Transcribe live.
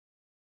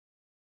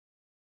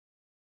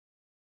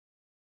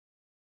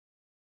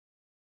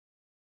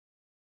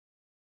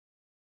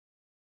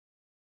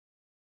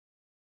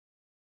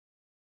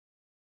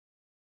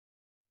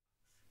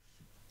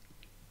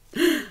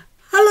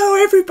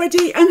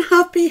everybody, and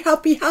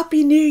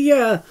happy New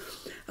Year.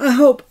 I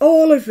hope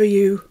all of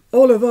you,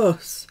 all of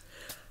us,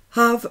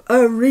 have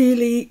a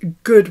really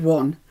good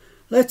one.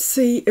 Let's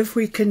see if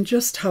we can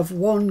just have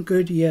one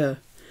good year.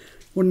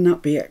 Wouldn't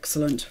that be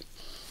excellent?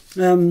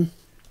 What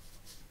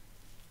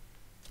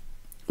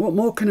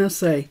more can I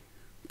say?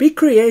 Be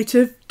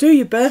creative, do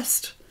your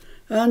best,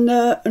 and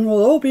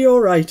we'll all be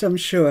all right, I'm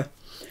sure.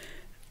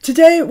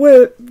 Today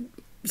we're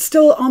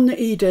still on the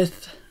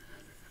Edith,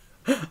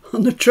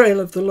 on the trail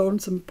of the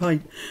Lonesome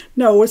Pine.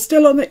 No, we're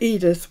still on the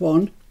Edith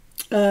one.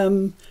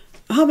 I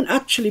haven't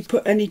actually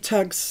put any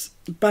tags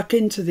back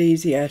into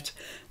these yet,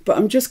 but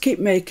I'm just keep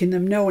making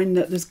them, knowing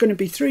that there's going to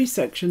be 3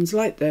 sections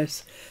like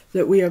this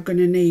that we are going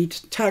to need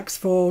tags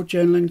for,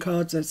 journaling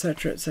cards,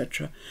 etc,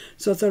 etc.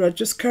 So I thought I'd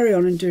just carry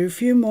on and do a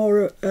few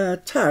more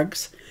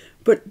tags,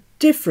 but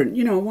different.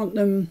 You know, I want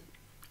them,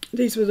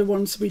 these were the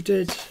ones we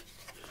did,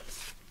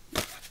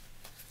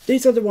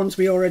 these are the ones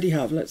we already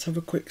have. Let's have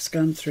a quick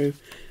scan through.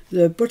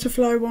 The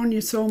butterfly one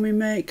you saw me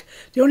make.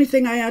 The only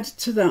thing I added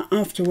to that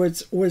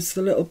afterwards was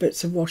the little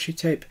bits of washi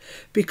tape,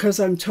 because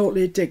I'm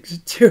totally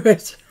addicted to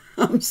it.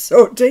 I'm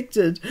so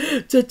addicted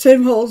to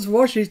Tim Holtz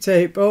washi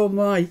tape. Oh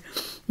my.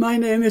 My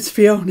name is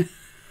Fiona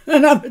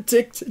and I'm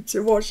addicted to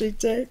washi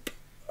tape.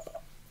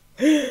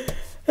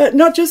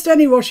 Not just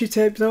any washi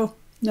tape though.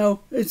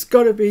 No, it's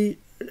got to be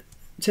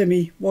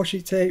Timmy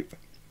washi tape,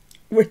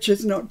 which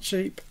is not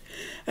cheap.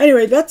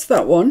 Anyway, that's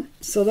that one,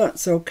 so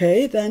that's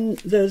okay. Then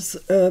there's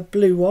a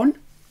blue one.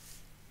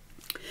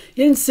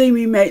 You didn't see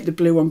me make the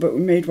blue one, but we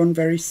made one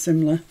very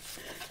similar.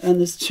 And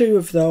there's 2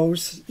 of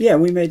those. Yeah,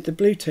 we made the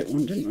blue tip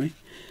one, didn't we?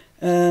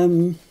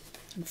 In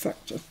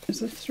fact,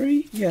 is there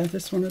 3? Yeah,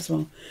 this one as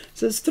well.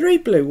 So there's 3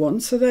 blue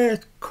ones, so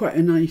they're quite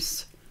a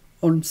nice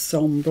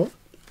ensemble.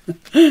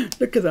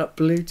 Look at that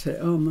blue tip.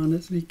 Oh man,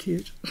 isn't he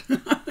cute?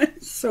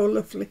 It's so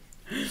lovely.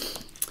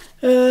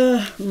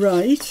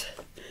 Right.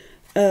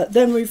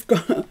 Then we've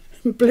got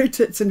blue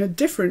tits in a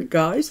different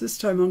guise, this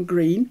time on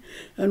green,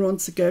 and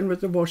once again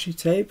with the washi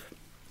tape.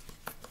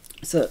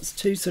 So that's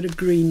 2 sort of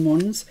green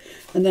ones,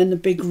 and then the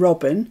big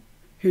robin,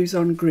 who's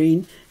on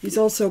green. He's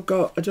also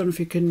got, I don't know if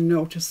you can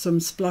notice, some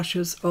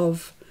splashes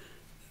of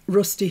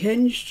rusty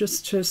hinge,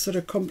 just to sort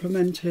of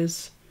complement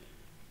his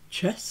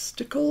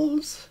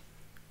chesticles.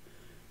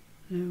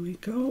 There we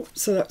go.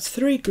 So that's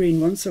 3 green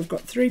ones. So I've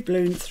got 3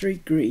 blue and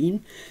 3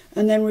 green,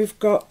 and then we've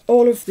got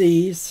all of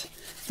these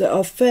that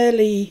are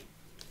fairly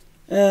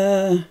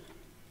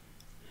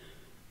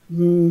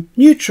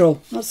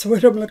neutral. That's the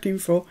word I'm looking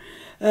for.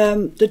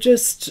 They're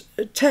just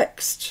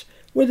text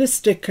with a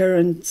sticker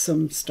and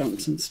some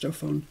stamps and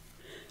stuff on,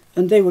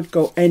 and they would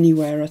go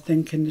anywhere, I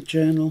think, in the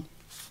journal,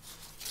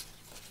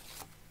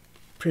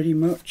 pretty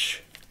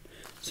much.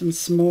 Some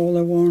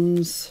smaller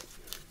ones,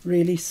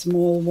 really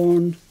small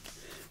one.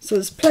 So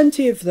there's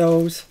plenty of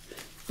those,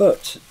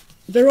 but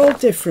they're all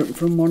different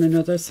from one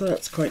another, so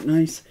that's quite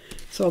nice.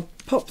 So I'll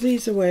pop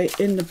these away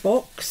in the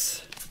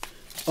box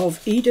of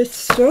Edith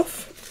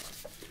stuff.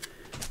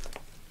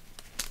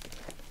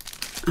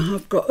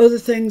 I've got other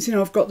things, you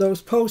know, I've got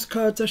those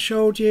postcards I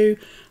showed you.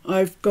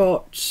 I've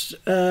got,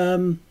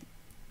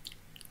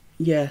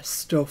 yeah,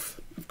 stuff.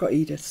 I've got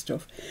Edith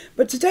stuff.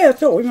 But today I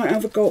thought we might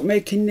have a go at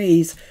making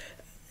these.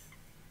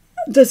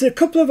 There's a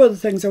couple of other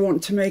things I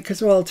want to make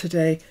as well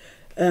today,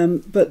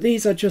 but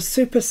these are just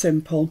super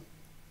simple.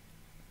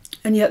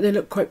 And yet they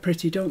look quite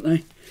pretty, don't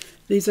they?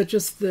 These are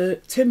just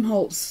the Tim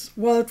Holtz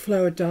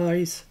wildflower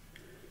dies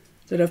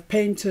that I've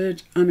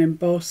painted and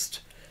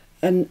embossed.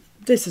 And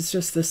this is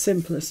just the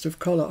simplest of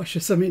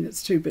collages. I mean,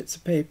 it's 2 bits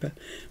of paper,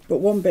 but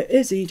one bit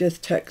is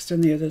Edith text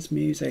and the other's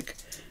music,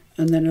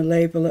 and then a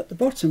label at the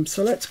bottom.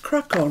 So let's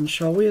crack on,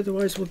 shall we?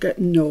 Otherwise we'll get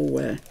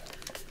nowhere.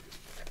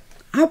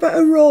 How about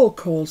a roll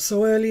call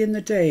so early in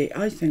the day?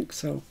 I think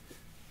so.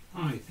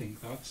 I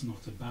think that's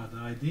not a bad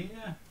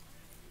idea.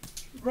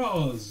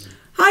 Roz.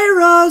 Hiya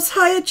Roz.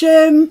 Hiya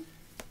Jim.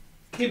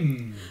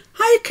 Kim.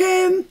 Hiya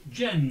Kim.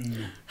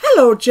 Jen.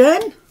 Hello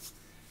Jen.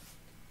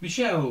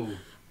 Michelle.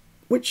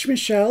 Which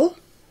Michelle?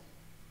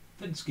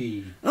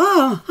 Linsky.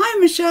 Ah, hi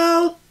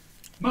Michelle.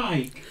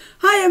 Mike.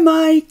 Hiya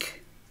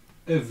Mike.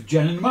 Of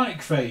Jen and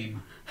Mike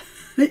fame.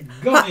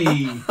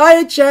 Gunny.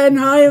 Hiya Jen,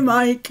 hiya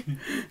Mike.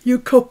 You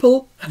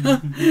couple.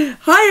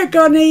 Hiya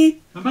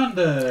Gunny.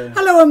 Amanda.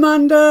 Hello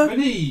Amanda.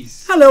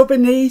 Bernice. Hello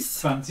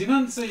Bernice. Fancy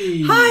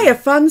Nancy. Hiya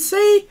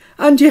Fancy.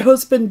 And your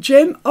husband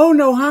Jim. Oh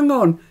no, hang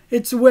on.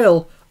 It's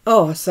Will.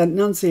 Oh, I sent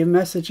Nancy a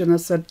message and I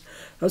said,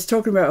 I was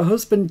talking about her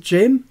husband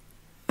Jim.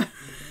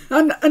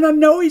 And I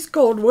know he's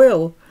called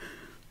Will.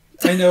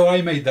 I know,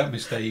 I made that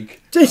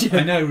mistake. Did you?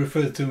 I now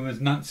refer to him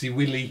as Nancy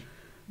Willie.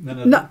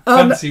 Then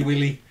Fancy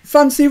Willie.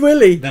 Fancy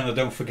Willie. Then I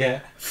don't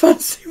forget.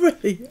 Fancy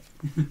Willie.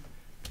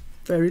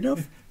 Fair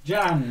enough.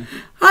 Jan.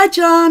 Hi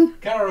Jan.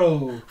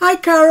 Carol. Hi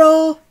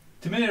Carol.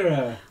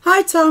 Tamira.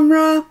 Hi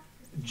Tamra.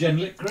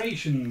 Genlit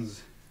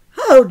Creations.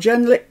 Hello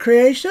Genlit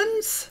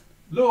Creations.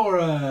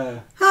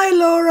 Laura. Hi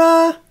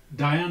Laura.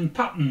 Diane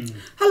Patton.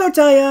 Hello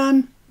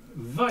Diane.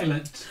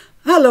 Violet.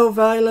 Hello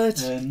Violet.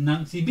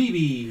 Nancy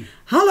Beebe.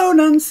 Hello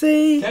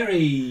Nancy.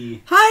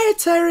 Terry. Hi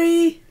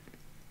Terry.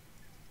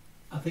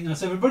 think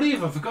that's everybody.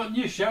 If I've forgotten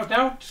you, shout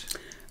out.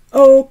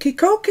 Okie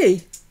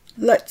dokie.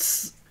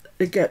 Let's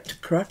get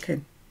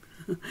cracking.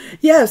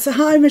 Yes,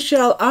 hi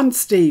Michelle and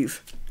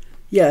Steve.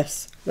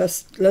 Yes,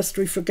 lest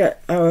we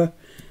forget our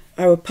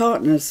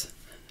partners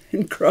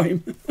in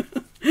crime.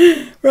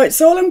 Right,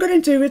 so all I'm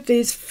going to do with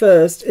these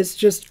first is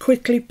just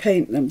quickly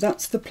paint them.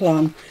 That's the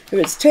plan. If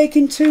it's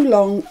taking too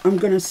long, I'm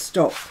going to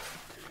stop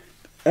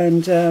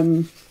and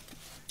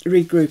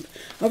regroup.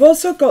 I've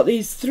also got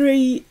these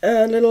 3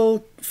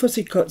 little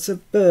fussy cuts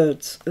of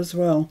birds as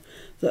well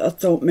that I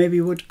thought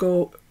maybe would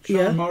go.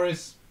 Sean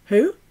Morris.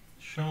 Who?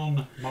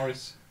 Sean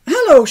Morris.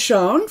 Hello,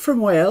 Sean from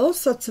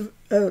Wales. That's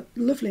a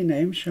lovely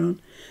name,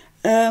 Sean.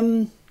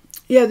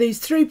 Yeah, these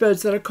 3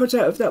 birds that I cut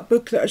out of that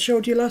book that I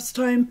showed you last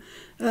time,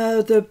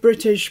 the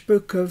British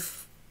Book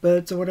of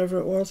Birds or whatever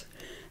it was,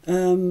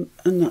 and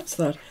that's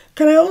that.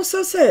 Can I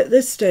also say at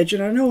this stage,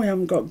 and I know we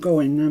haven't got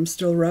going, I'm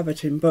still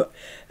rabbiting, but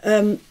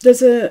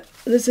there's a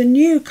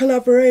new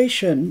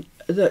collaboration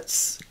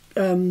that's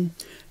doing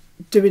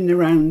the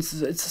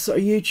rounds. It's a sort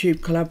of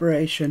YouTube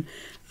collaboration,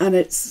 and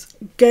it's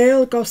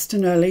Gail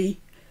Gostinelli,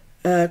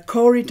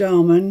 Corey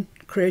Darman,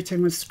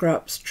 Creating with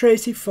Scraps,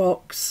 Tracy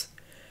Fox,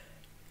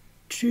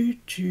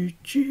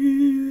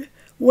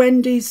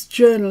 Wendy's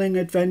Journaling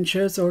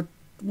Adventures, or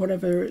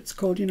whatever it's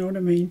called, you know what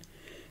I mean,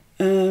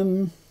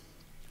 and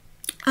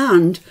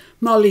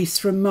Marliese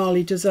from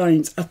Marley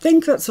Designs. I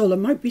think that's all. There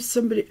might be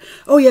somebody.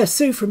 Oh yeah,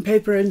 Sue from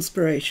Paper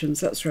Inspirations,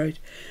 that's right.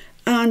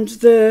 And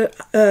the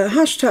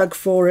hashtag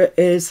for it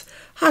is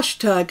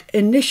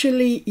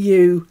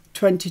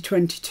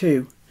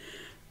 #InitiallyYou2022.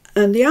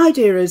 And the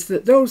idea is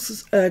that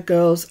those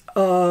girls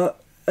are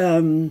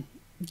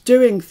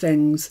doing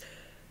things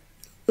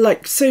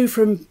like Sue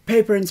from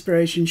Paper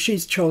Inspiration.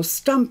 She's chose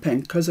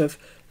stamping because of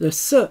the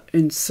S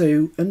in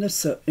Sue and the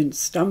S in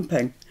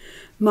stamping.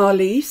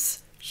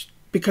 Marliese,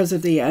 because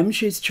of the M,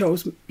 she's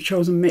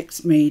chosen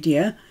mixed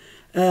media.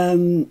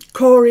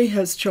 Corey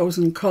has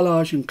chosen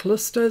collage and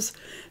clusters.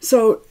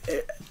 So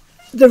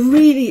they're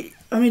really,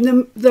 I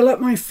mean, they're like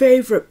my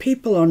favourite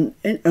people on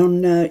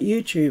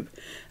YouTube,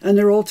 and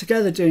they're all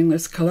together doing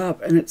this collab,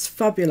 and it's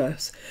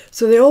fabulous.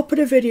 So they all put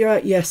a video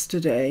out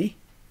yesterday,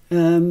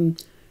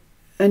 and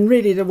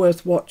really they're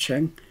worth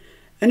watching.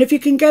 And if you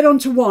can get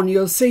onto one,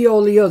 you'll see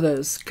all the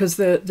others because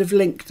they've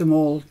linked them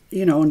all,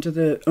 you know, under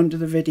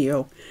the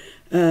video.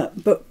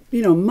 But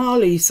you know,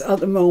 Marliese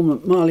at the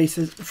moment,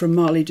 Marliese from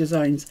Marley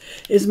Designs,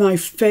 is my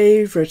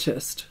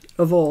favouriteest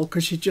of all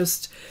because she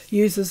just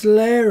uses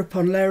layer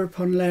upon layer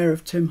upon layer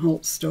of Tim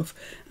Holtz stuff,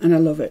 and I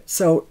love it.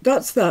 So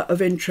that's that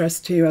of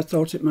interest to you. I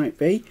thought it might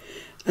be.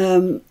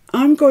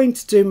 I'm going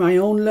to do my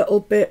own little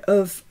bit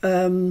of.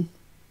 I'm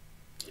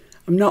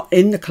not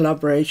in the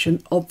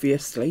collaboration,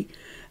 obviously,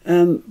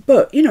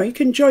 but you know, you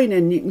can join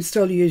in. You can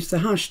still use the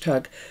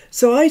hashtag.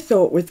 So I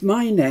thought with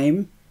my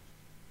name,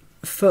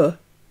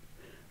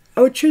 I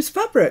would choose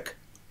fabric.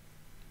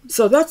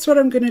 So that's what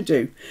I'm going to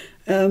do.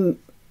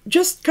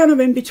 Just kind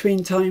of in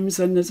between times,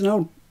 and there's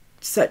no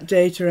set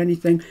date or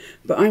anything,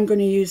 but I'm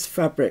going to use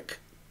fabric.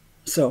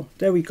 So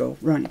there we go.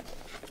 Right,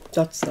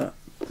 that's that.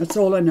 That's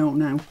all I know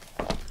now.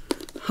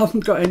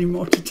 Haven't got any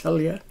more to tell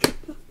you.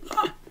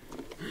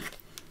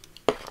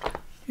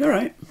 You all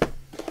right?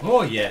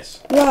 Oh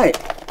yes. Right,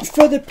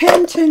 for the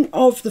painting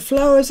of the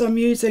flowers, I'm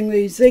using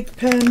these Zig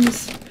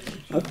pens.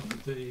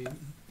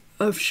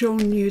 I've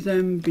shown you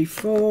them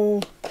before.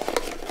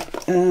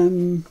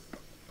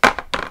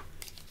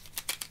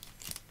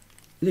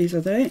 These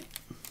are they,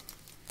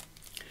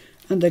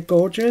 and they're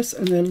gorgeous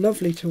and they're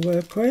lovely to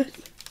work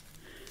with.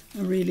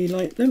 I really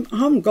like them. I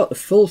haven't got the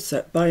full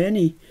set by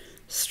any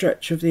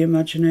stretch of the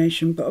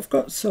imagination, but I've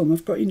got some.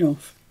 I've got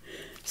enough.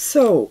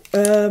 So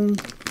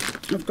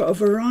I've got a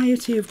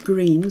variety of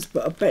greens,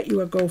 but I bet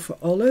you I go for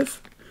olive,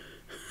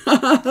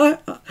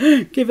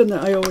 given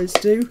that I always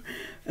do.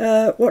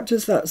 What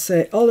does that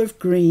say? Olive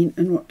green.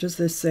 And what does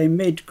this say?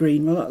 Mid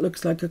green. Well, that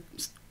looks like a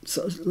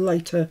sort of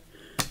lighter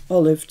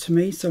olive to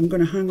me, so I'm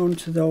going to hang on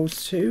to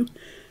those two.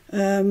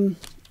 I'm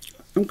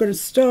going to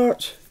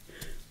start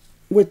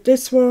with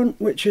this one,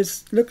 which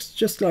looks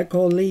just like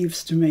all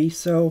leaves to me.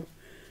 So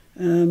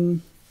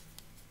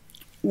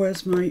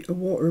where's my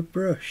water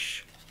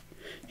brush?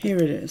 Here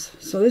it is.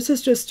 So this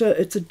is just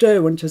it's a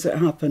Derwent as it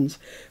happens,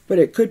 but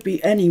it could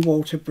be any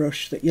water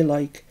brush that you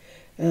like.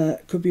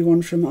 Could be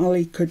one from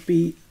Ali, could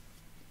be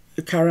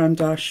a Caran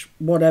d'Ache,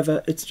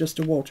 whatever. It's just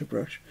a water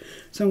brush.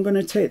 So I'm going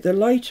to take the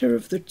lighter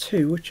of the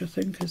two, which I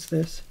think is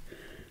this,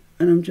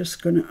 and I'm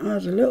just going to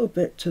add a little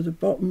bit to the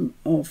bottom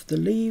of the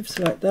leaves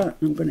like that.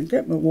 And I'm going to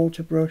get my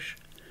water brush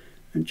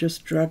and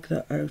just drag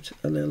that out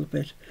a little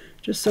bit,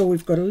 just so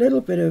we've got a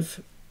little bit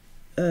of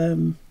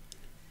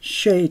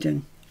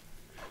shading.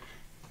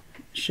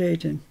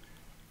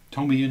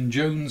 Tommy and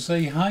Joan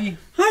say hi.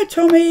 Hi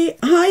Tommy.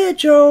 Hiya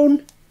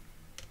Joan.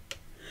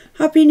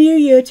 Happy New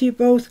Year to you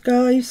both,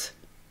 guys.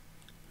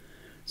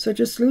 So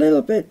just a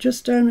little bit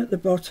just down at the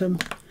bottom,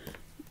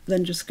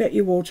 then just get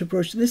your water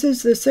brush. This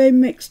is the same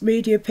mixed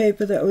media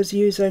paper that I was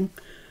using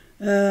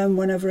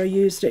whenever I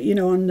used it, you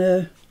know,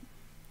 on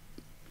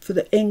for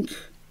the ink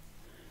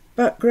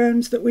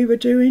backgrounds that we were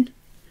doing.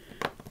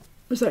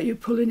 Was that you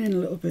pulling in a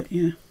little bit?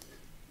 Yeah.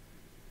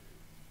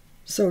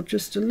 So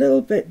just a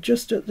little bit,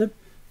 just at the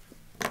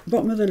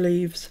bottom of the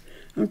leaves.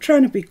 I'm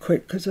trying to be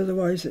quick because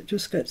otherwise it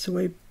just gets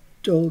away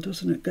dull,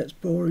 doesn't it? It gets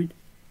boring.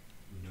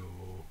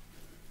 No.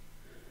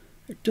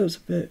 It does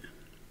a bit.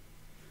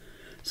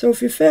 So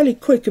if you're fairly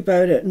quick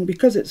about it, and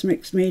because it's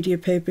mixed media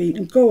paper, you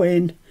can go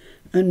in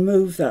and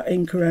move that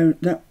ink around,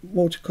 that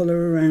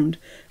watercolour around.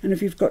 And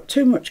if you've got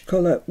too much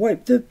colour,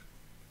 wipe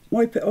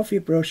it off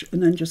your brush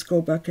and then just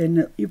go back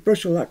in. Your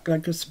brush will act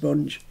like a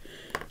sponge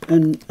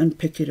and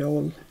pick it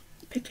all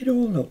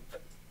up.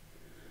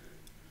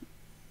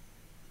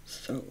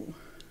 So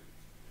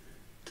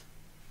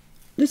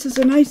this is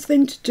a nice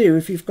thing to do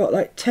if you've got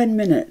like 10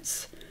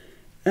 minutes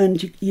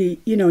and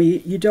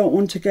you don't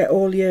want to get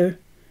all your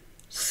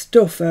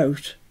stuff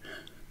out,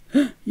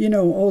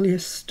 all your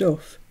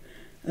stuff,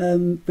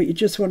 but you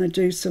just want to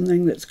do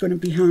something that's going to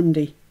be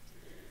handy,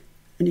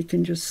 and you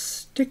can just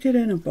stick it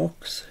in a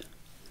box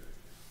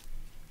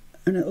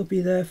and it'll be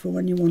there for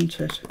when you want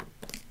it.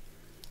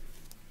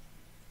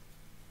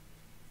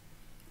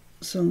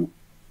 So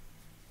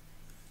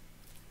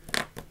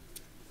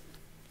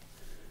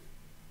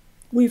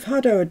we've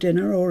had our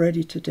dinner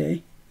already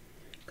today,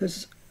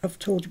 because I've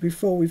told you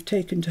before we've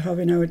taken to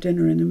having our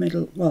dinner in the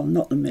middle, well,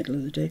 not the middle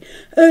of the day,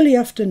 early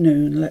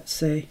afternoon, let's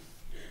say,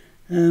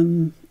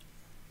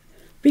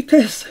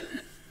 because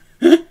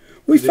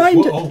we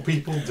find it, old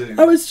people do.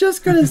 I was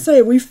just going to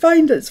say, we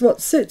find it's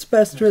what sits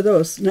best with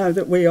us now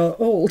that we are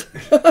old.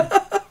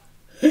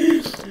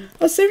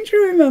 I seem to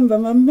remember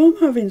my mum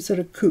having sort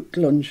of cooked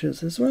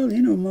lunches as well,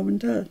 mum and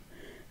dad.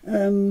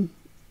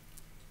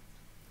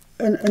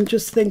 And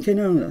just thinking,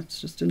 oh,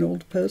 that's just an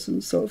old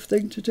person sort of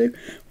thing to do.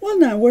 Well,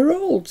 now we're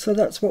old, so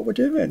that's what we're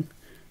doing.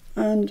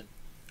 And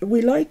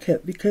we like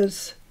it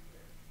because...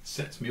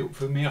 Sets me up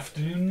for my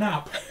afternoon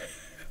nap.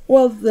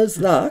 Well, there's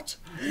that.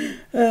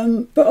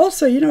 But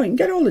also, you can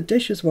get all the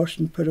dishes washed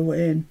and put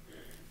away. And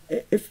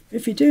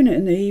if you're doing it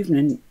in the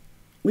evening,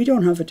 we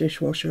don't have a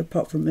dishwasher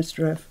apart from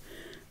Mr. F.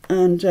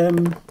 And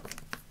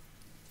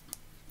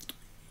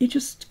you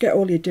just get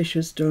all your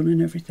dishes done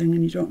and everything,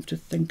 and you don't have to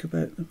think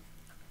about them.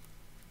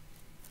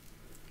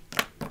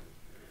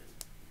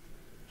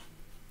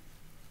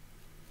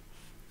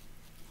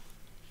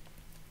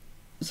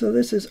 So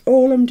this is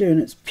all I'm doing.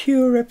 It's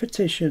pure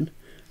repetition.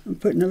 I'm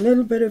putting a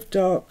little bit of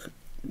dark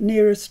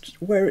nearest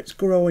where it's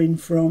growing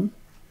from,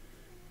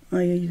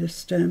 i.e. the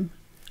stem,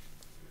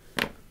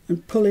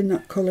 and pulling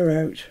that colour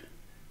out.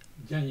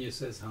 Janya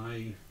says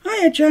hi.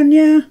 Hiya,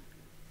 Janya.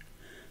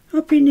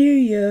 Happy New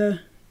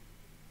Year.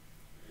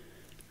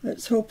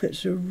 Let's hope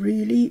it's a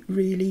really,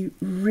 really,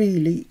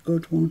 really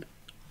good one.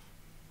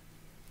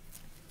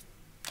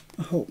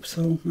 I hope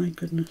so, my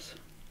goodness.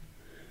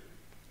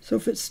 So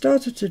if it's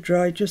started to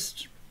dry,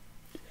 just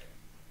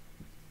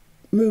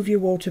move your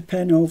water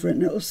pen over it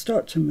and it'll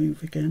start to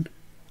move again.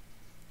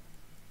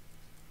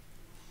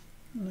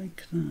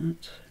 Like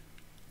that.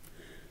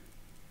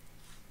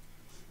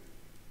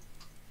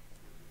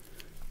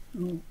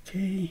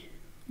 Okay,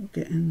 we'll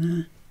get in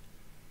there.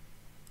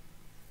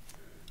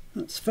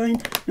 That's fine.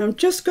 Now I'm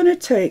just going to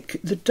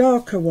take the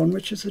darker one,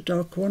 which is the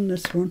darker one,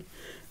 this one,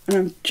 and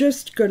I'm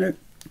just going to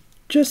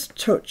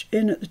touch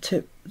in at the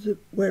tip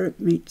where it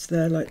meets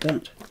there like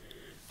that.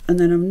 And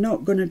then I'm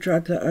not going to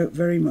drag that out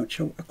very much.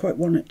 I quite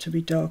want it to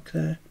be dark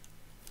there.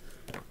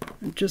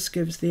 It just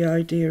gives the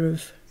idea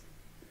of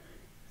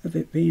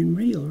it being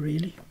real,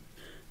 really.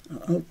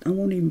 I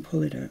won't even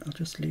pull it out. I'll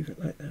just leave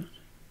it like that.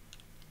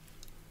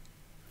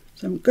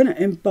 So I'm going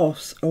to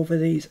emboss over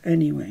these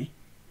anyway.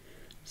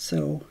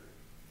 So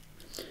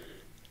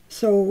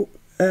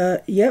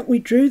yeah, we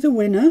drew the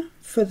winner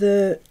for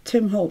the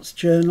Tim Holtz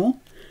journal,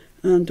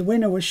 and the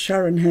winner was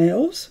Sharon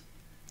Hales,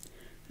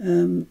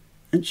 and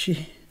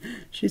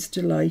she's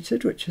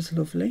delighted, which is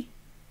lovely.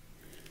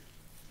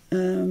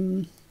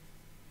 And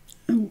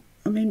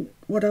I mean,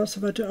 what else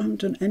have I done? I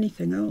haven't done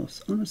anything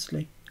else,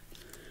 honestly.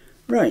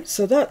 Right,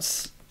 so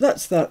that's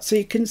that. So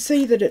you can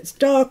see that it's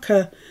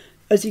darker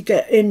as you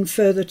get in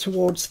further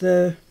towards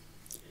the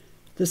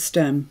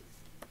stem.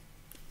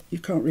 You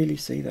can't really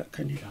see that,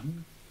 can you?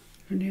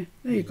 Can you?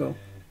 There you go.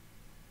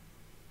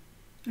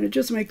 And it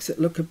just makes it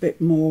look a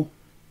bit more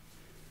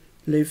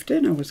lived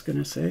in, I was going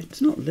to say.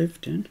 It's not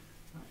lived in.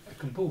 I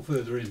can pull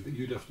further in, but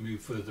you'd have to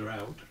move further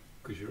out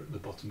because you're at the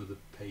bottom of the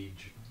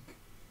page.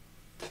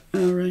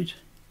 All right.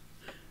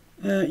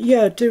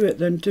 Yeah, do it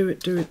then. Do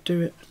it.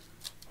 Well,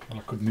 I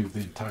could move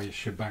the entire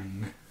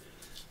shebang.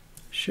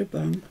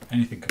 Shebang?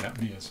 Anything could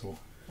happen here, so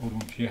hold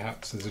on to your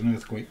hats. There's an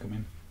earthquake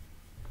coming.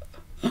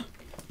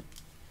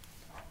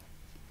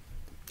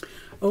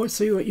 Oh, I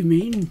see what you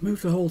mean.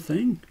 Move the whole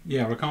thing.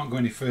 Yeah, well, I can't go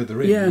any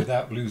further in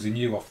without losing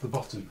you off the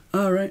bottom.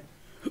 All right.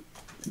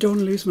 Don't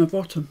lose my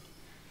bottom.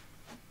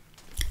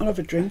 I'll have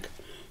a drink.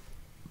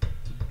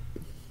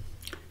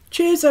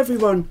 Cheers,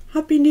 everyone.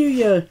 Happy New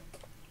Year.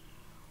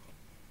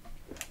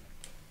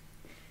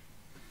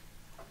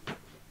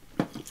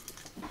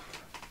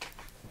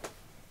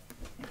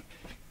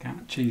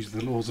 Can't change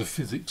the laws of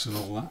physics and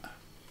all that.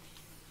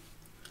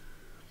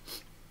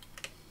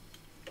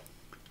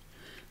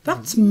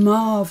 That's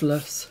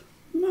marvellous.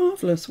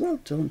 Marvellous, well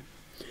done.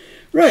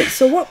 Right,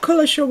 so what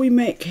colour shall we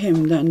make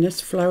him then,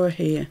 this flower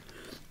here?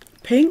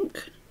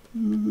 Pink?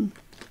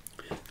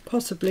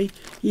 Possibly.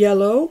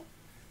 Yellow?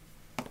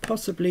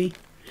 Possibly.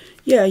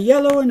 Yeah,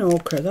 yellow and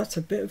ochre. That's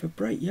a bit of a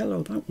bright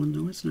yellow, that one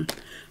though, isn't it?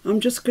 I'm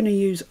just going to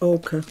use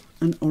ochre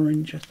and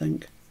orange, I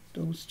think.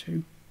 Those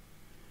two.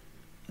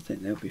 I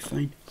think they'll be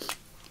fine.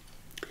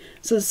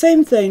 So the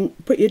same thing,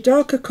 put your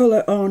darker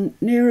colour on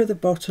nearer the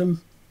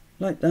bottom,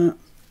 like that.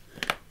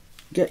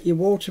 Get your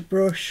water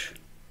brush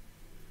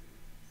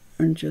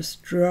and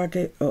just drag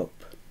it up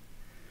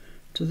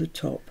to the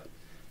top.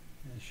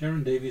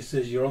 Sharon Davies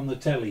says you're on the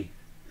telly.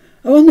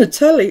 Oh, on the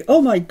telly?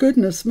 Oh my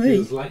goodness me.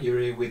 Feels like you're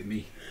here with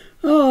me.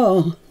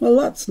 Oh, well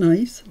that's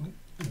nice.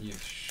 And your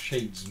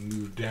shades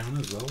moved down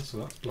as well, so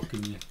that's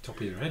blocking the top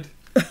of your head.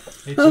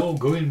 It's all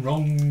going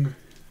wrong.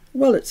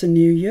 Well, it's a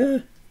new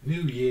year.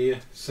 New year,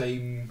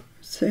 same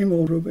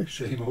old rubbish.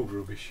 Same old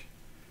rubbish.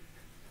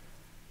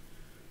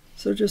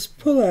 So just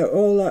pull out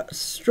all that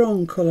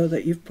strong colour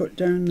that you've put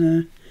down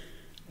there.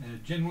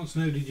 Jen wants to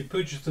know, did you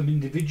purchase them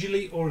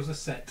individually or as a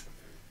set?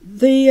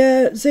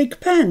 The Zig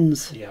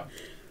pens? Yeah.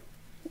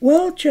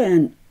 Well,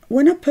 Jen,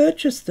 when I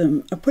purchased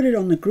them, I put it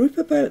on the group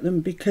about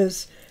them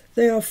because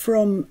they are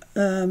from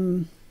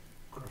Graph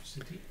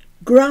City.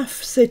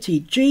 Graph City,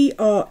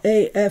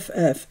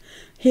 Graff,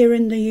 here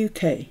in the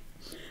UK.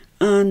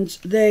 And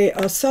they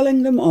are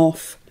selling them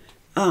off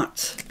at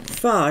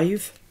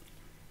five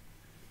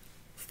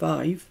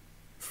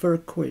for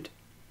 £1.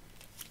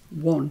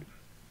 £1.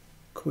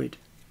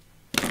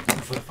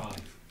 For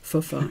five.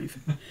 For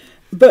 5.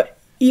 But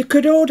you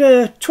could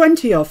order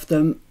 20 of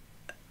them,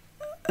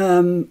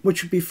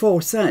 which would be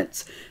 4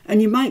 sets,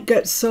 and you might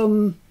get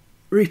some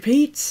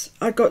repeats.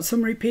 I got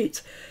some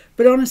repeats,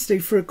 but honestly,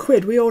 for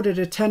 £1 we ordered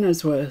a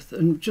tenner's worth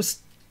and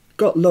just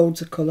got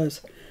loads of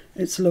colours.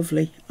 It's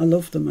lovely. I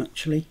love them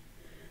actually.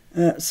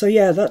 So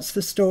yeah, that's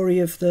the story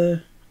of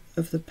the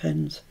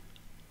pens.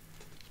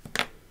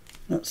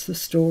 That's the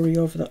story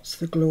of, that's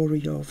the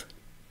glory of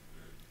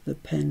the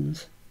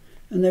pens.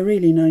 And they're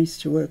really nice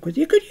to work with.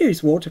 You could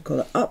use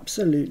watercolour.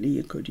 Absolutely,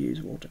 you could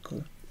use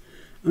watercolour.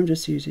 I'm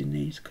just using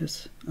these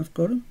because I've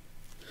got them.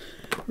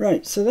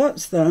 Right, so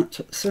that's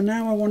that. So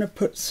now I want to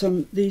put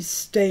these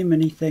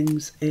stameny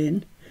things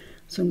in.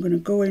 So I'm going to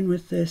go in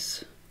with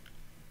this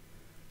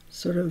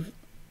sort of,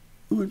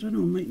 oh, I don't know,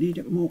 I might need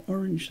it more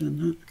orange than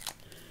that.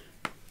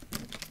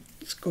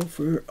 Let's go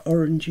for an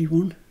orangey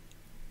one.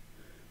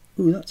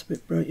 Ooh, that's a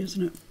bit bright,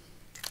 isn't it?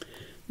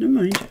 Never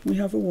mind, we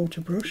have a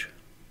water brush.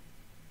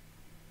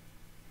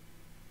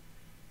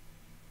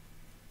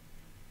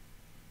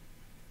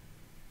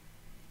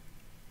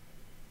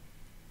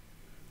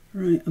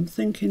 Right, I'm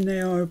thinking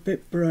they are a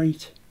bit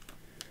bright.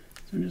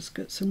 So I'll just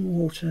get some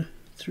water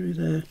through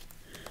there.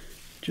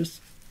 Just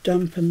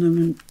dampen them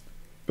and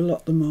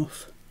blot them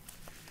off.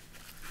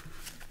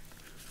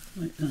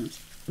 Like that.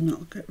 And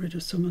that'll get rid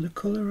of some of the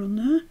colour on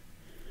there.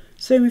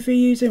 Same if you're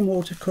using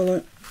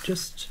watercolour,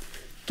 just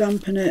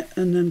dampen it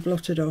and then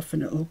blot it off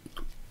and it'll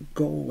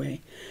go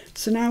away.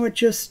 So now I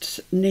just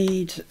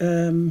need,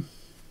 put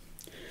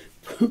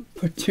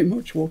too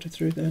much water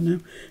through there now.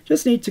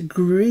 Just need to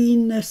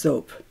green this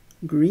up.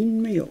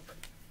 Green me up.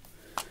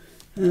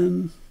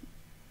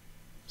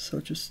 So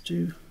just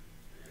do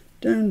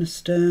down the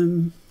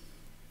stem.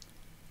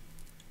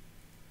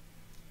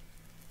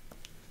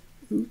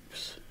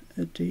 Oops,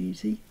 a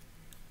daisy.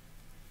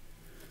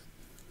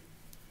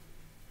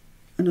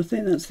 And I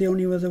think that's the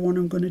only other one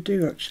I'm going to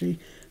do actually,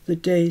 the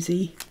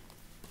daisy,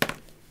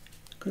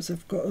 because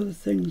I've got other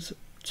things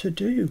to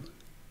do.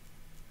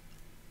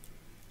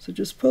 So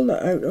just pull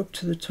that out up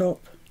to the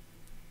top,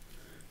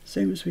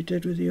 same as we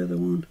did with the other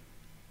one.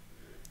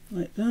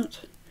 Like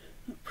that.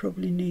 That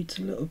probably needs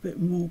a little bit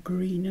more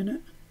green in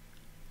it.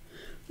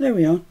 There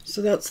we are.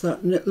 So that's that,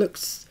 and it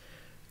looks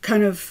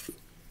kind of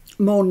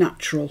more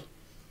natural,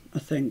 I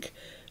think.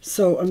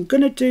 So I'm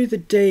going to do the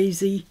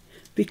daisy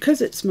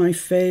because it's my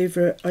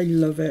favourite. I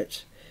love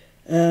it.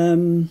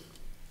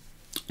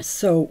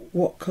 So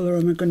what colour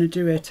am I going to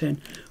do it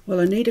in? Well,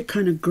 I need a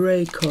kind of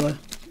grey colour.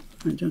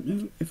 I don't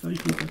know if I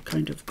have a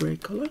kind of grey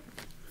colour.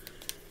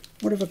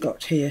 What have I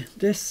got here?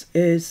 This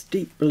is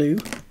deep blue.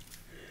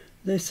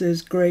 This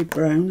is grey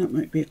brown, that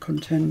might be a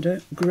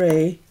contender.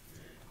 Grey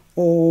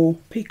or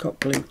peacock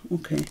blue.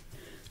 Okay.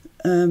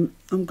 I'm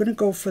going to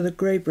go for the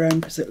grey brown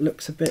because it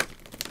looks a bit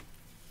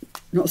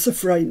not so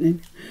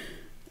frightening.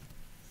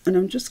 And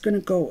I'm just going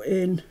to go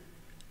in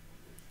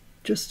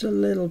just a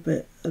little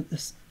bit at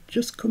this,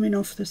 just coming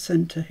off the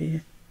centre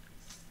here.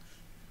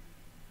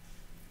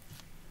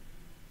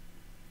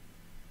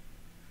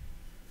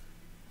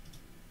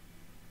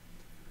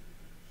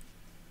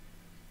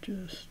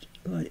 Just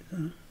like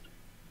that.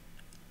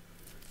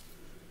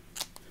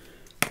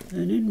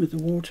 Then in with the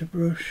water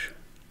brush.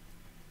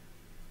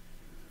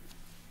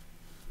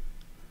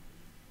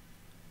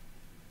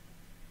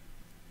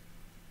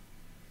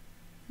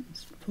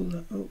 Let's pull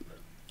that up.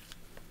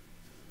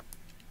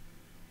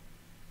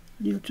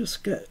 You'll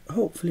just get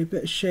hopefully a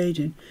bit of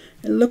shading.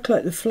 It'll look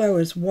like the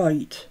flower's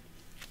white,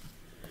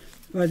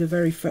 by the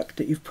very fact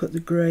that you've put the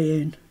grey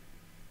in.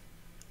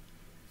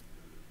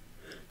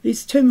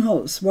 These Tim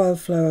Holtz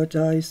wildflower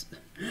dyes,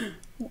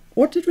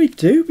 what did we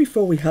do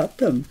before we had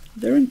them?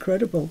 They're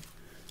incredible.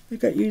 They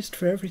get used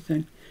for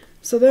everything.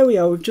 So there we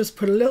are, we've just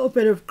put a little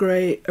bit of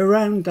grey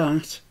around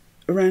that,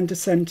 around the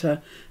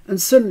centre,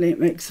 and suddenly it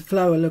makes the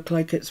flower look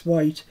like it's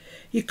white.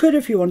 You could,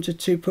 if you wanted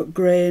to, put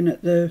grey in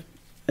at the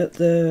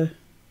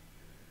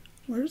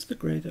where is the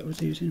grey that I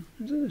was using?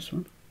 Is it this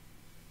one?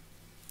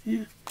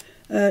 Yeah.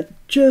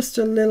 Just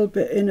a little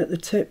bit in at the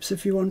tips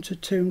if you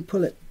wanted to, and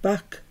pull it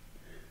back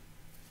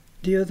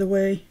the other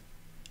way,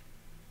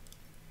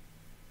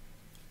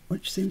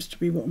 which seems to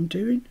be what I'm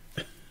doing.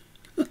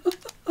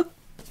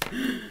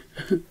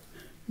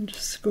 And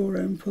just go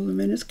around and pull them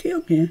in. Is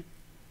Keong here?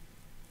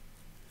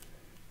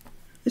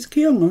 Is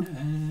Keong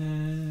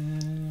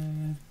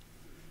on?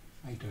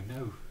 I don't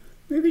know.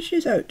 Maybe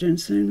she's out doing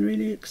something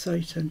really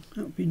exciting.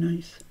 That would be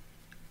nice.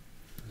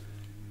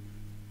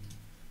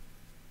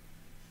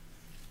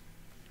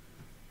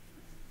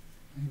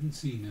 I haven't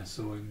seen her,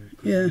 so I'm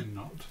presuming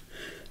not.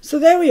 So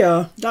there we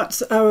are.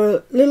 That's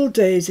our little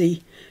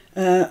daisy.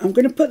 I'm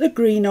going to put the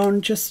green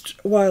on just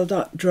while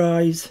that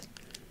dries.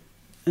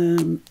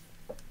 That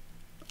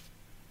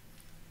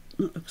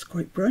looks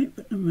quite bright,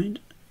 but never mind.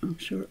 I'm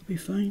sure it'll be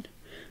fine.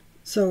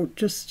 So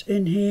just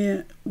in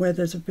here where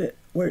there's a bit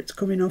where it's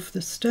coming off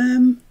the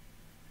stem,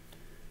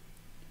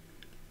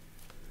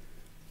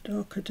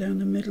 darker down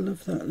the middle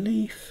of that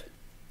leaf,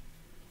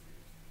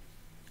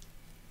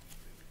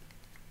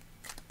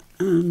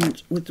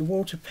 and with the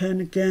water pen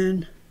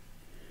again,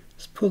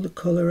 just pull the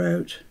colour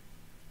out.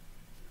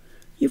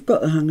 You've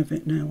got the hang of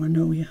it now, I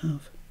know you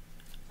have.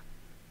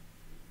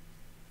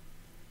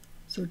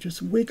 So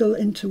just wiggle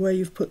into where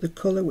you've put the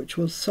colour, which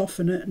will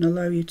soften it and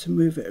allow you to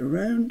move it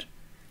around.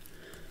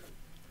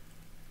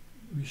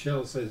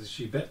 Michelle says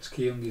she bets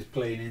Keong is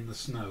playing in the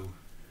snow.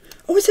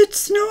 Oh, is it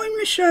snowing,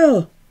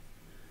 Michelle?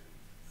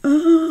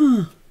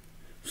 Ah,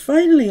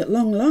 finally, at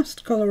long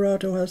last,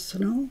 Colorado has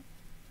snow.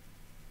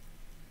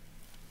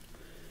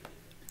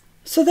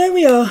 So there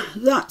we are.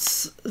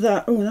 That's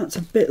that. Oh, that's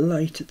a bit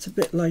light. It's a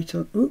bit light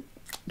on. Oh,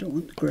 don't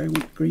want the grey, I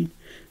want the green.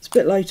 It's a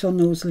bit light on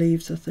those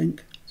leaves, I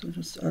think. So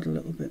just add a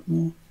little bit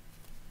more.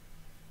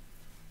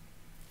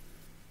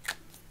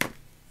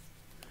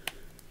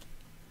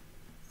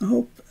 I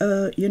hope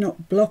you're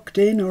not blocked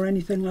in or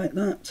anything like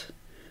that,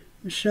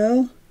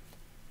 Michelle.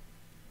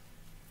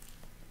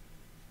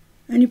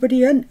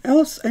 Anybody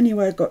else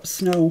anywhere got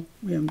snow?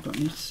 We haven't got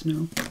any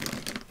snow.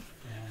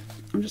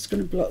 I'm just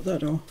going to blot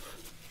that off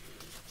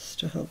just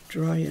to help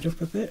dry it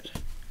up a bit.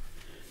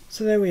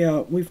 So there we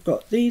are. We've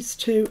got these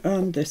two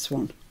and this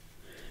one.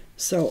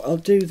 So I'll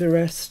do the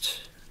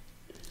rest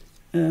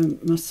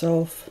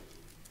myself.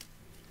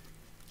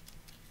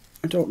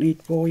 I don't need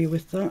to bore you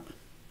with that.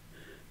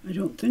 I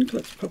don't think.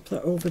 Let's pop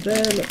that over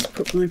there. Let's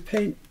put my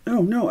paint.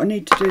 Oh no, I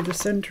need to do the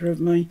centre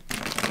of my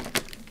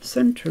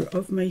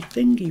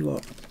thingy.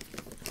 What?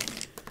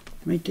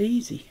 My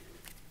daisy.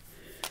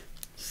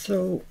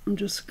 So I'm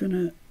just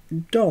gonna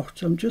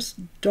dot. I'm just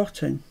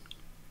dotting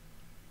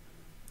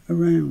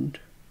around,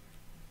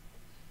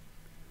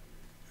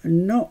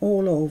 and not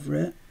all over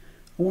it.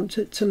 I want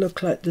it to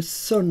look like the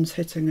sun's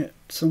hitting it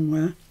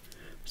somewhere.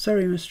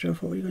 Sorry, Mr.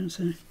 Ruff, what were you going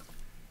to say?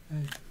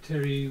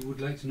 Terry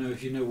would like to know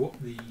if you know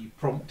what the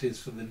prompt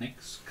is for the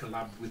next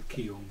collab with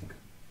Keong.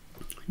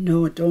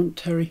 No, I don't,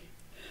 Terry.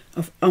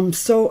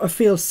 I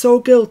feel so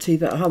guilty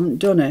that I haven't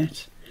done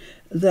it,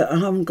 that I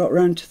haven't got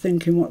round to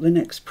thinking what the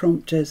next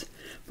prompt is.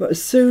 But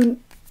as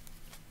soon...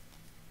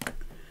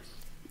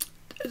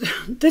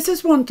 This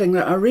is one thing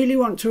that I really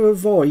want to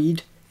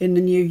avoid in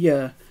the new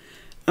year.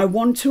 I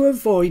want to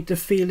avoid the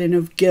feeling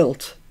of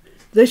guilt.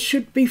 This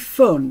should be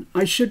fun.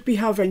 I should be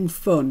having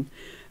fun.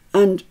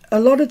 And a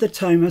lot of the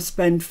time I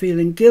spend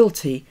feeling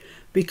guilty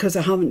because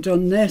I haven't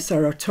done this,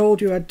 or I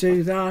told you I'd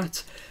do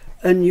that,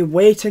 and you're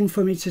waiting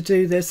for me to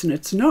do this, and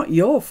it's not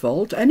your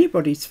fault,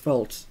 anybody's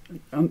fault.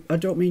 I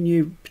don't mean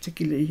you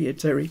particularly here,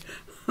 Terry.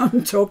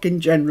 I'm talking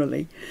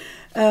generally.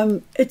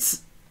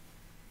 It's,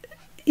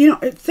 you know,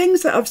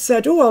 things that I've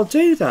said, oh, I'll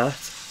do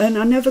that, and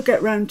I never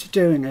get round to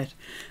doing it.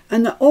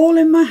 And they're all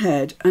in my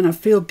head, and I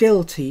feel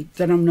guilty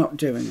that I'm not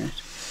doing it.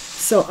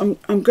 So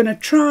I'm going to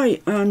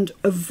try and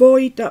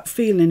avoid that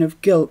feeling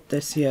of guilt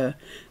this year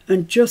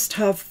and just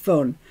have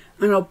fun.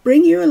 And I'll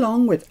bring you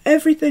along with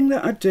everything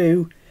that I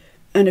do.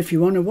 And if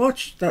you want to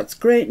watch, that's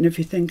great. And if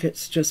you think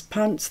it's just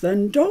pants,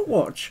 then don't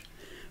watch.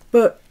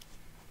 But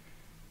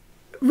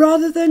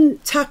rather than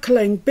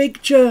tackling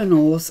big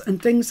journals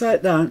and things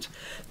like that,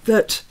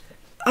 that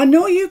I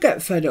know you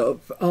get fed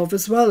up of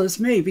as well as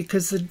me,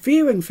 because the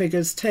viewing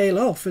figures tail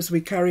off as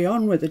we carry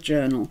on with the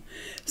journal.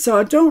 So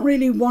I don't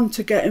really want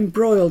to get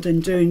embroiled in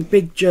doing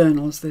big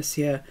journals this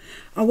year.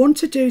 I want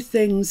to do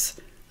things,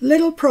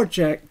 little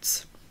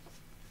projects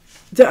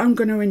that I'm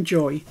going to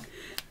enjoy.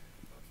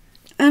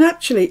 And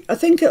actually, I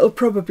think it'll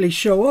probably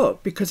show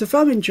up, because if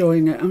I'm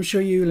enjoying it, I'm sure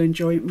you'll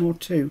enjoy it more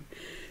too.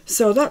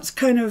 So that's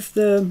kind of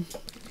the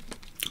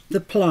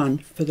plan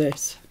for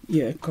this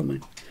year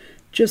coming.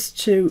 just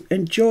to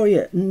enjoy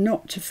it and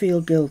not to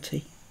feel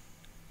guilty.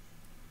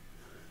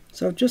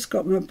 So I've just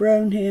got my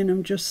brown here and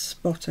I'm just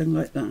spotting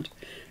like that.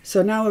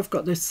 So now I've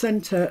got the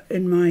centre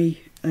in my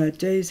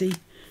daisy.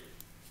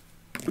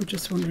 I'm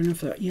just wondering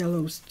if that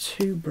yellow's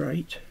too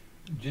bright.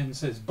 Jen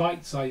says,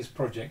 bite-sized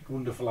project,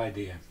 wonderful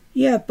idea.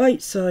 Yeah,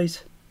 bite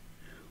size.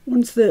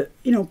 Ones that,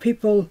 you know,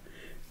 people...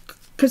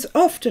 Because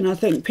often I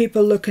think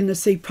people looking to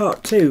see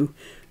part 2.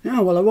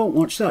 Oh, well, I won't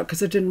watch that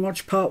because I didn't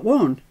watch part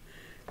 1.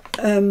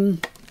 You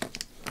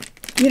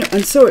know,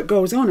 and so it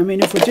goes on. I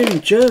mean, if we're doing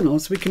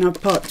journals, we can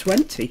have part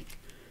 20.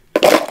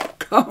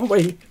 Can't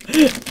we?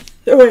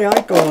 The way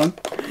I go on.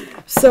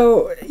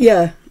 So,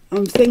 yeah,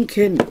 I'm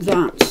thinking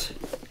that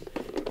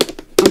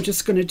I'm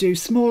just going to do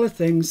smaller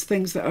things,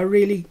 things that I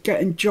really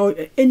get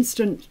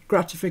instant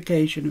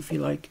gratification, if you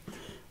like.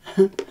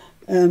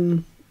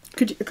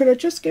 Could I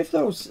just give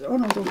those? Oh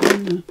no, they'll go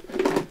in there.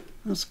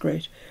 That's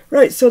great.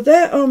 Right, so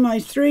there are my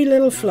 3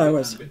 little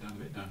flowers.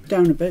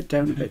 Down a bit,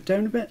 down a bit,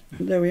 down a bit.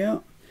 There we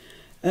are.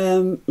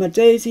 My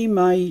daisy,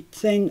 my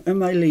thing, and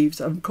my leaves.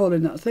 I'm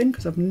calling that a thing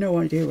because I've no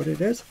idea what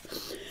it is.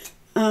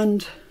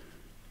 And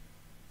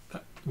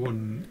that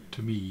one,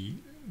 to me,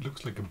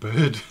 looks like a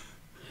bird.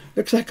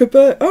 Looks like a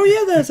bird. Oh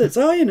yeah, there's its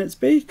eye and its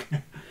beak.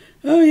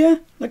 Oh yeah,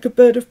 like a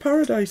bird of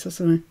paradise or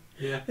something.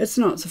 Yeah. It's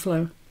not, it's a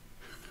flower.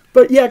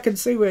 But yeah, I can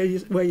see where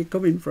you're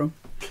coming from.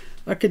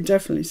 I can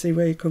definitely see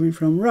where you're coming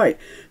from. Right,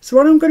 so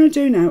what I'm going to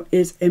do now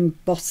is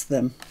emboss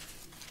them.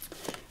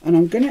 And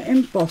I'm going to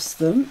emboss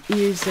them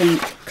using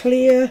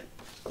clear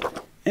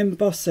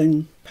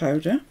embossing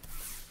powder.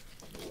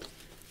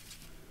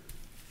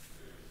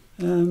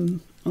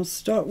 I'll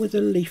start with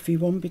a leafy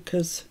one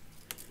because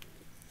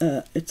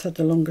it's had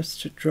the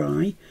longest to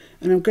dry.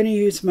 And I'm going to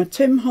use my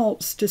Tim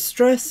Holtz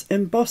Distress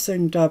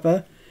Embossing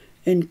Dabber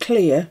in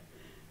clear.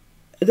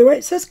 The way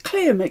it says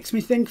clear makes me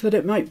think that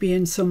it might be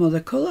in some other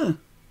colour.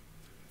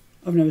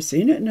 I've never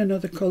seen it in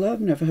another colour. I've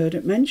never heard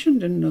it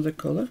mentioned in another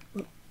colour.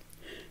 But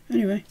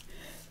anyway,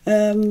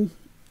 and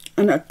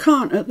I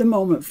can't at the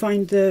moment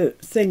find the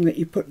thing that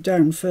you put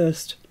down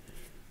first.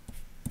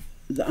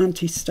 The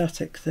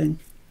anti-static thing.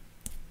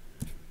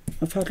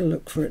 I've had a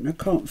look for it and I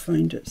can't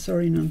find it.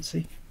 Sorry,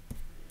 Nancy.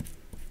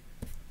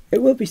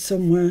 It will be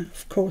somewhere.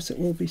 Of course it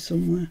will be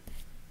somewhere.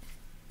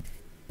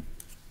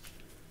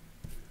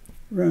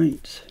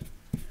 Right.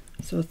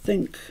 So I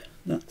think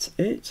that's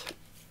it.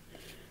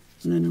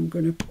 And then I'm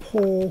going to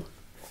pour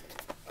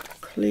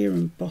clear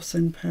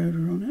embossing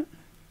powder on it.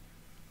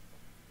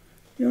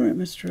 You alright,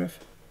 Mr. F?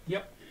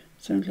 Yep.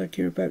 Sounds like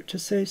you're about to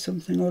say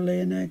something or lay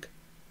an egg.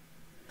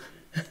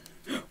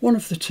 One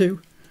of the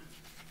two.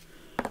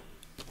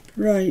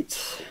 Right.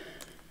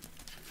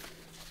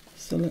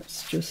 So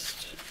let's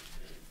just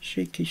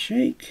shaky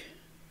shake.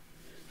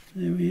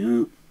 There we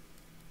are.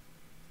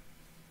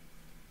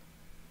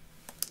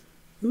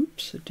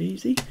 Oops, a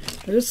daisy.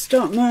 I'll just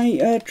start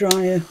my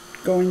dryer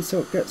going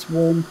so it gets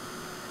warm.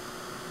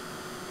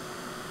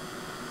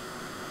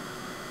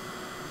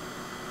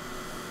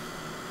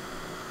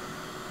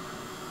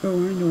 Oh,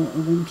 I know what I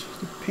want,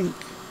 the pink.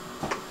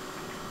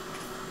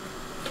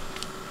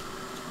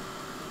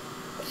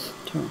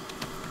 So,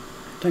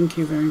 thank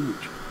you very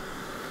much.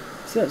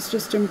 So let's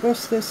just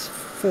emboss this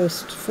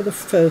first, for the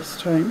first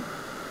time.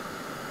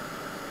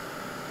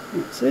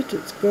 That's it,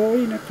 it's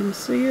going, I can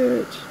see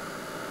it.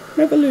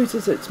 Never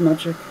loses its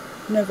magic,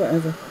 never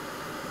ever.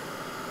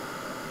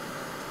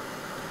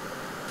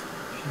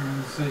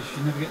 Sharon says she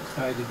never gets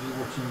tired of you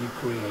watching you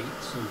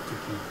create, so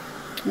pretty.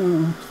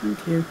 Oh,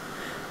 thank you.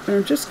 And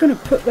I'm just going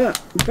to put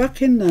that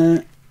back in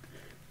there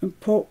and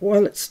pour,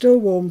 while it's still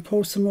warm,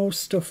 pour some more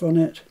stuff on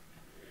it.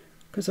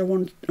 Because I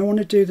want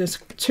to do this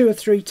 2 or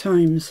 3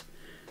 times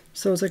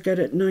so as I get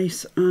it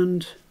nice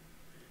and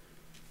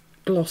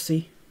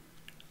glossy.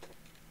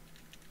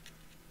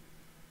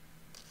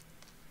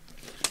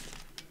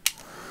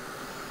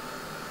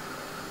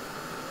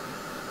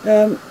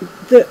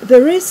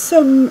 There is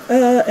some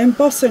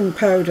embossing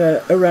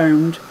powder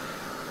around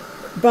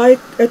by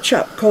a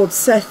chap called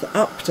Seth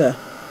Apter,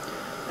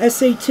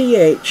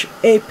 S-E-T-H-A-P-T-E-R,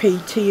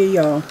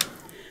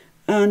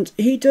 and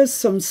he does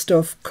some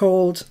stuff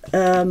called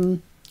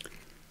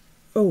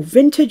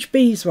vintage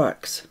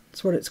beeswax.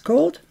 That's what it's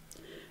called.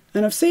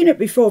 And I've seen it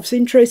before. I've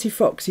seen Tracy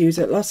Fox use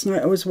it. Last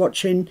night I was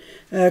watching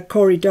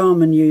Corey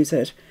Darman use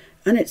it,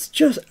 and it's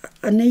just,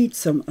 I need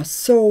some. I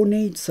so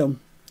need some,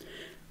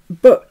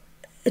 but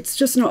it's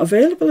just not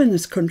available in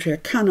this country. I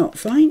cannot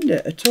find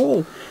it at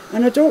all,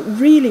 and I don't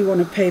really want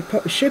to pay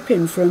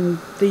shipping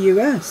from the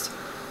US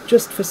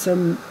just for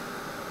some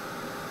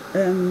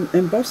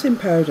embossing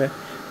powder.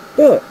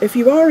 But if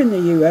you are in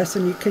the US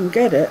and you can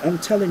get it, I'm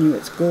telling you,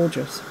 it's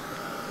gorgeous.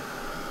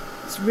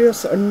 It's real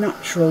sort of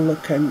natural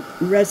looking,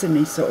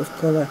 resiny sort of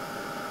colour.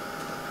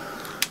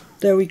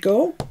 There we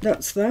go,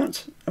 that's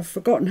that. I've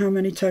forgotten how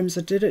many times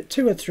I did it,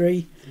 2 or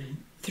 3.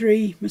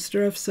 3,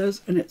 Mr. F says,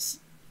 and it's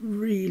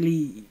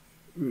really,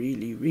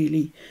 really,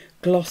 really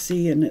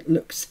glossy, and it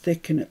looks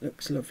thick and it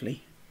looks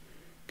lovely.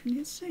 Can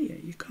you see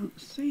it? You can't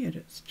see it,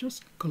 it's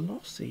just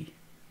glossy.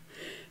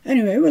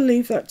 Anyway, we'll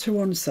leave that to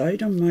one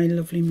side on my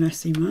lovely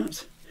messy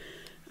mat,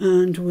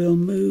 and we'll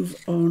move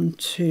on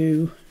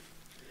to,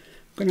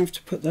 I'm going to have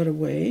to put that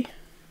away.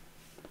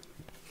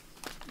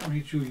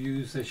 Rachel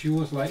Hughes says she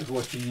always likes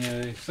watching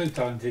you. So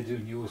talented,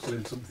 and you always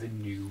learn something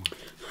new.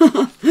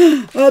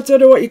 I don't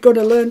know what you're going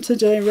to learn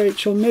today,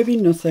 Rachel. Maybe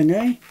nothing,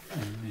 eh?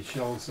 And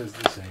Michelle says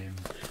the same.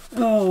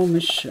 Oh,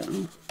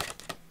 Michelle.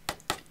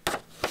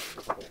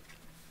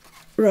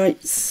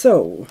 Right,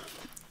 so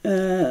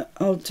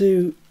I'll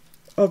do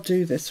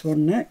this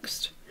one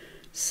next.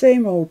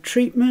 Same old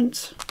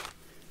treatment.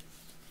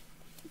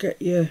 Get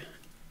your.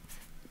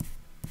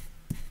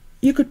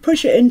 You could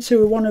push it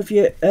into one of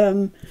your,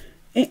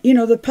 you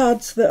know, the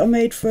pads that are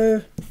made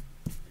for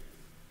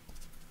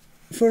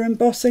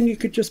embossing. You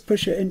could just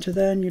push it into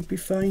there and you'd be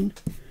fine.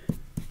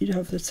 You'd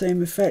have the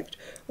same effect.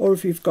 Or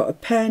if you've got a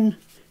pen,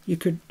 you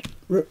could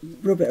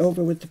rub it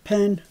over with the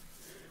pen.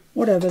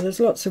 Whatever, there's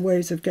lots of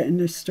ways of getting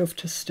this stuff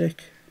to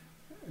stick.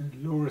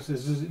 Laura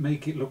says, does it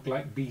make it look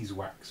like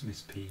beeswax,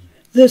 Miss P?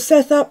 The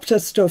Seth Apter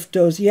stuff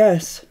does,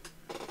 yes.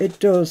 It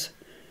does.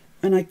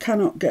 And I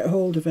cannot get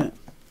hold of it.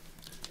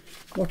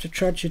 What a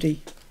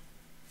tragedy.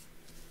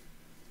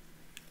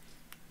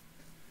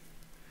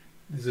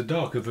 There's a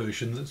darker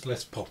version that's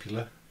less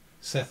popular.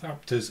 Seth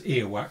Apter's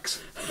earwax.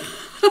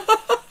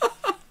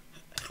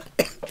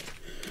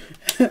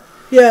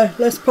 Yeah,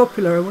 less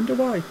popular. I wonder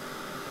why.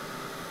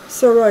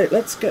 So right,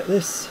 let's get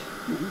this.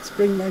 Let's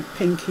bring my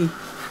pinky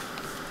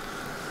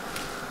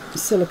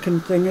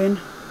silicone thing in.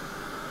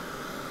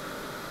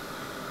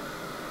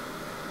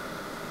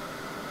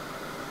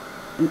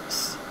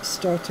 It's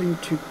starting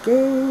to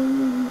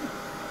go.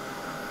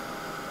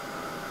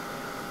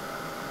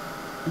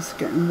 It's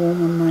getting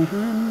warm on my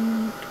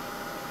hand.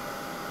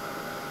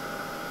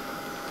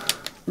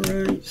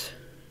 Right.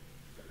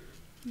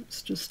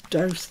 Let's just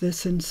douse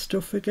this in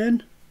stuff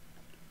again.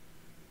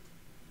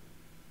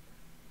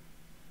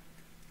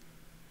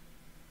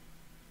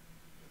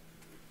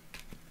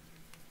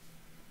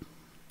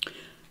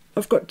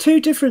 I've got two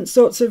different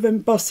sorts of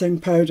embossing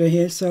powder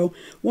here. So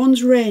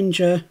one's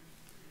Ranger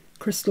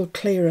Crystal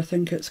Clear, I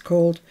think it's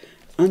called,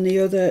 and the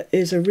other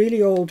is a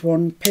really old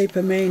one,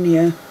 Paper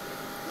Mania,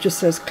 just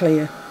says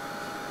clear.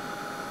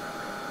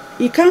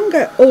 You can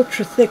get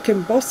ultra thick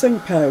embossing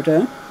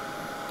powder,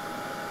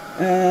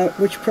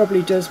 which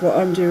probably does what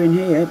I'm doing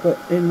here, but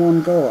in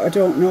one go. I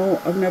don't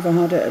know, I've never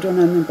had it, I don't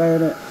know anything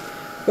about it.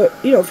 But,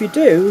 you know, if you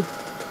do,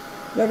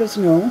 let us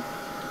know.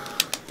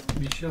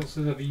 Michelle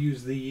says, have you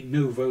used the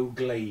Novo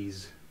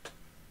glaze?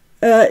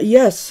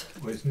 Yes.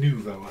 Well, it's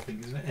Nuvo, I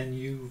think, isn't it?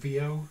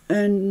 N-U-V-O?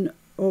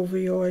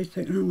 N-O-V-O, I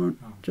think. Hang on,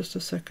 just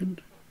a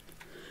second.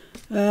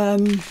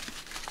 Yeah,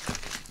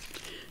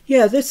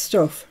 this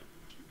stuff.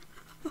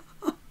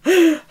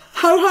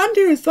 How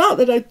handy was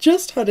that I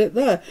just had it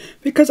there?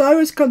 Because I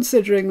was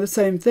considering the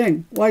same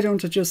thing. Why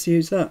don't I just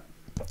use that?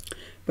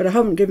 But I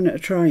haven't given it a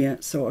try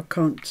yet, so I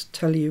can't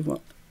tell you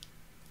what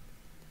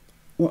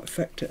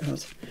effect it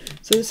has.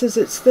 So this is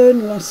its third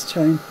and last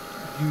time.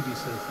 Judy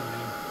says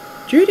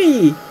hi.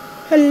 Judy!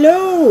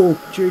 Hello,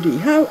 Judy.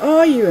 How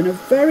are you? And a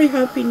very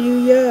happy new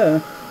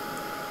year.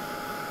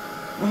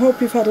 I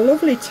hope you've had a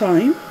lovely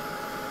time.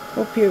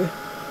 Hope you're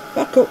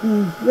back up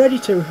and ready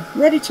to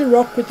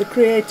rock with the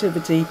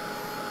creativity.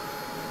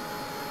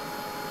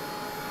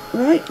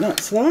 Right,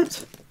 that's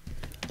that.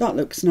 That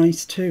looks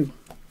nice too.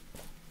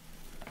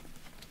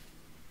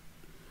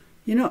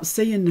 You're not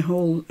seeing the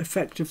whole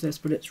effect of this,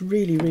 but it's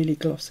really, really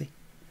glossy.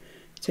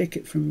 Take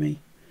it from me.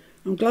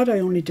 I'm glad I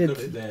only did... Got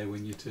it there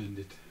when you turned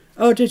it.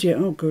 Oh, did you?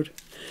 Oh, good.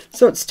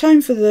 So it's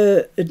time for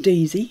the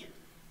daisy.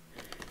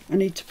 I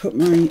need to put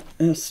my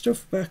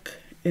stuff back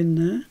in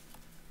there.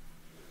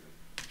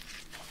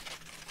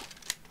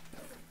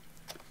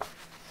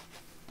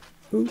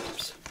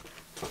 Oops.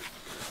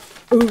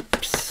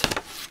 Oops.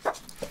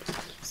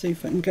 See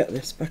if I can get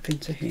this back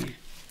into here.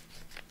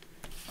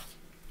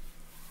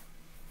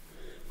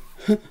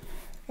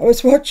 I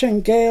was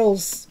watching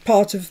Gail's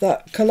part of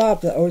that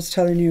collab that I was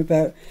telling you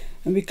about,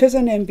 and because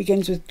her name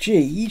begins with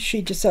G,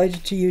 she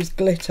decided to use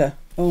glitter.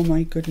 Oh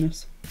my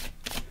goodness.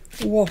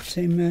 What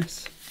a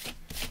mess.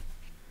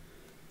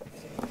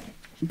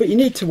 But you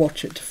need to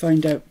watch it to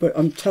find out, but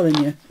I'm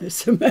telling you,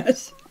 it's a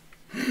mess.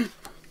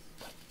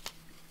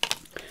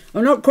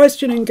 I'm not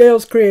questioning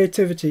Gail's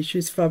creativity,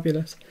 she's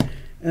fabulous.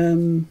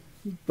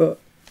 But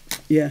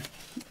yeah,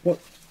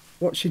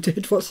 what she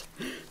did was,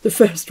 the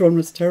first one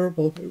was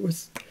terrible. It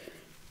was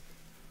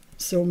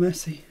so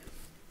messy.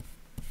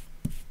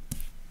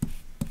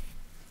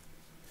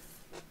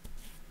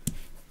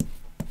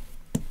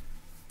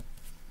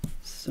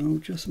 So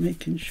just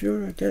making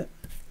sure I get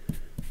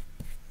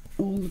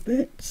all the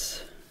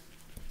bits.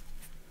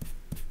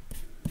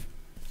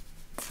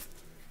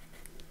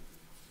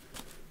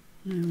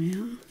 There we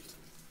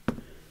are.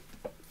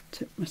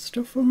 Tip my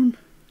stuff on.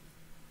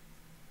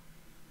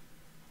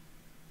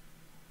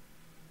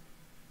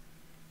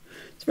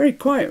 It's very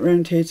quiet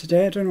around here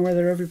today. I don't know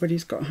whether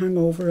everybody's got a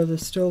hangover or they're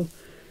still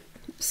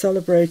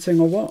celebrating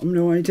or what. I've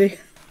no idea.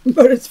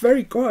 But it's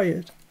very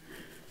quiet.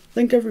 I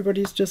think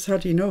everybody's just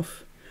had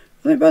enough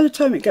I think by the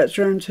time it gets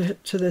round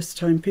to this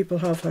time, people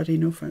have had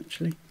enough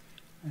actually.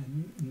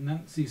 And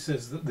Nancy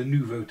says that the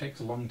Nouveau takes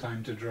a long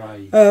time to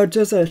dry. Oh,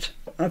 does it?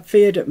 I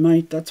feared it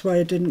might. That's why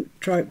I didn't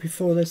try it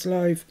before this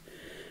live.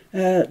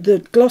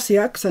 The Glossy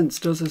Accents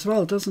does as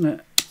well, doesn't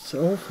it? It's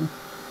awful.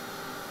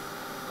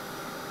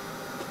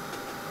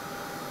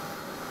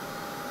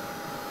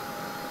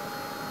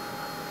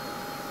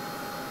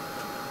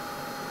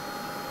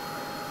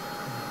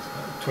 It's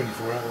about a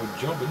 24-hour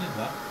job, isn't it,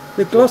 that?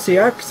 The Glossy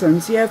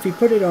Accents, yeah, if you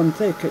put it on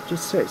thick, it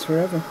just takes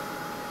forever.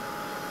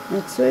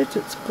 That's it,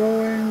 it's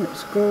going,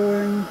 it's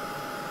going,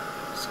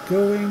 it's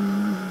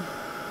going.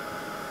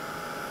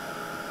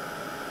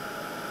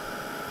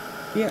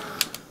 Yeah,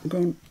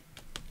 gone.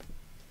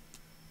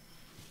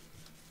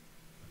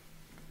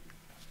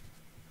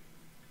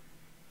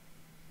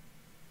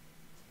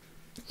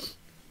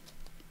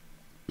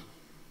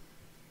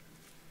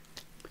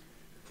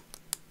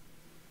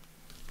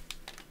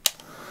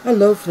 I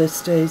love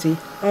this daisy.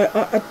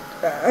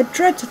 I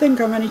dread to think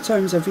how many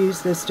times I've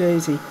used this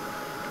daisy.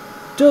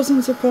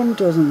 Dozens upon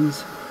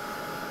dozens.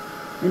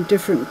 In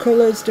different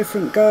colours,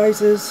 different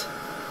guises,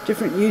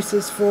 different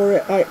uses for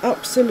it. I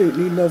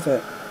absolutely love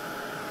it.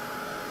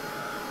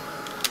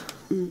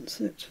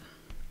 That's it.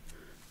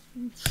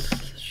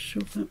 Let's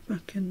shove that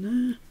back in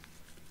there.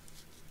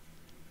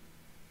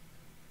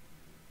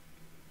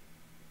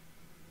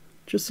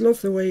 Just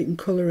love the way you can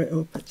colour it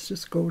up. It's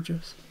just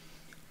gorgeous.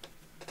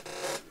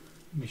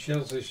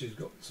 Michelle says she's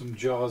got some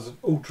jars of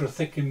ultra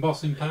thick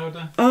embossing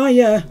powder. Ah,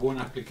 yeah. One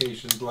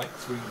application's like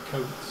 3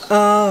 coats.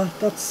 Ah,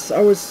 that's.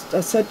 I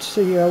said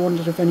to you, I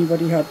wondered if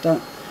anybody had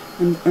that,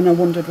 and I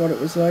wondered what it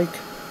was like.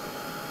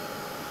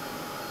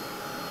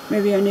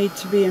 Maybe I need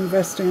to be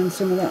investing in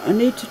some of that. I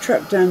need to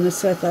track down the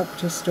Seth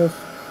Apter stuff.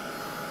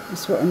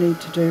 That's what I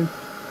need to do.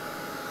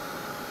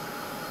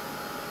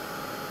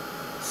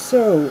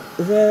 So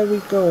there we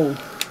go.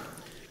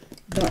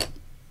 That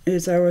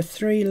is our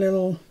 3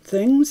 little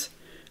things.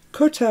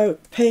 Cut out,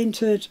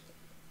 painted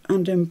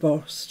and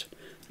embossed.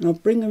 And I'll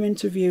bring them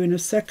into view in a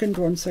second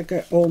once I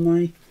get all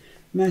my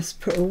mess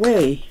put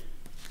away.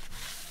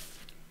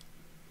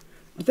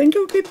 I think it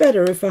would be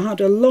better if I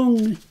had a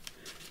long,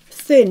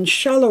 thin,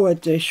 shallower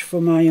dish for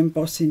my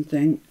embossing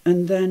thing,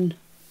 and then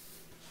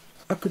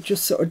I could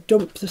just sort of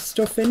dump the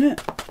stuff in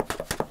it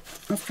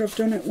after I've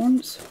done it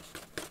once.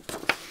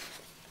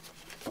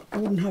 I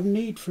wouldn't have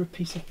need for a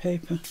piece of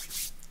paper.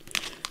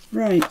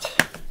 Right,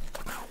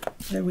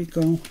 there we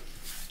go.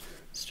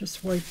 Let's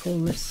just wipe all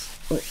this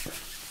up.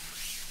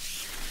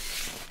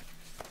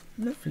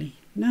 Lovely.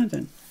 Now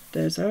then,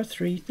 there's our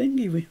 3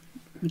 thingy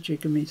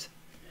majiggamies.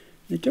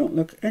 They don't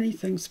look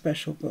anything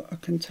special, but I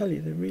can tell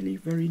you they're really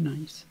very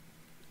nice.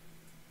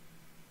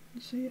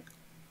 You see it?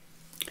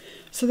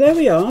 So there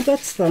we are,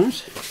 that's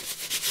that.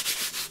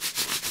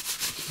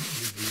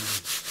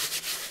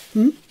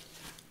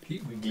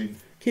 Keep wiggling.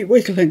 Keep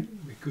wiggling.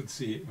 We could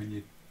see it when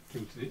you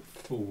tilted it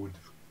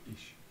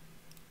forward-ish.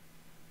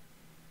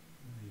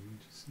 You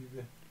just see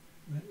the...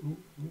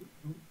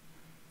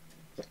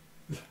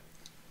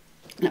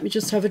 Let me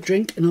just have a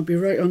drink and I'll be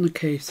right on the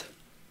case.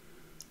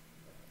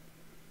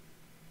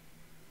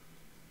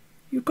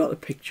 You've got the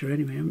picture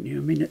anyway, haven't you?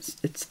 I mean, it's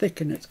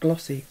thick and it's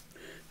glossy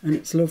and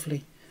it's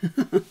lovely.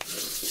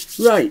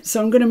 Right,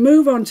 so I'm going to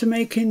move on to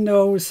making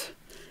those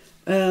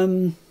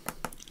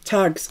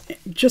tags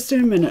just in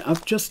a minute.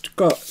 I've just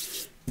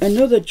got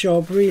another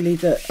job really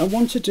that I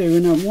want to do,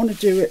 and I want to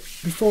do it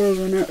before I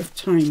run out of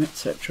time,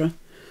 etc.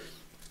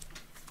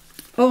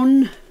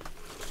 On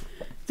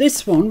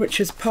this one, which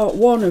is part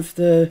 1 of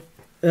the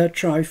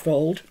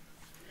trifold,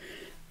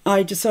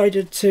 I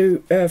decided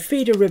to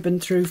feed a ribbon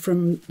through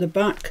from the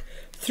back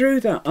through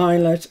that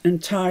eyelet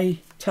and tie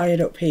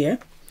it up here,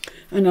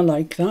 and I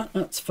like that,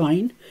 that's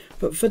fine.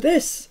 But for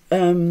this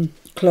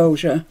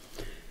closure,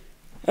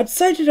 I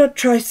decided I'd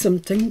try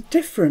something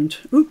different.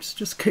 Oops,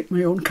 just kicked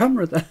my own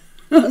camera there.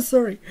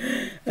 Sorry.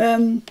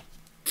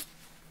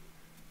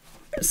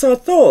 So I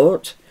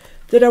thought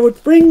that I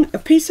would bring a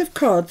piece of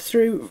card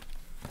through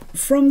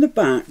from the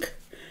back,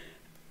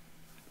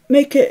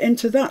 make it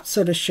into that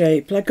sort of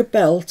shape, like a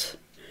belt,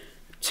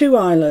 2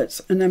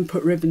 eyelets, and then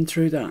put ribbon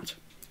through that.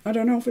 I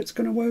don't know if it's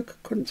going to work,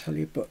 I couldn't tell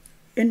you, but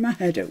in my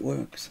head it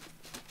works.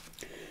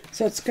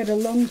 So let's get a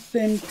long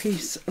thin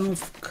piece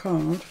of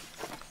card,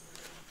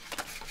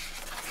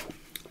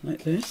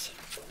 like this.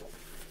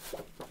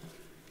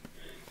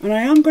 And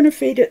I am going to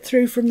feed it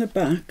through from the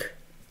back,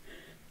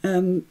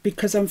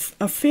 because I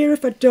fear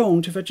if I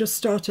don't, if I just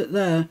start it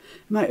there,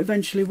 it might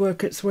eventually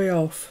work its way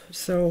off.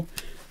 So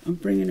I'm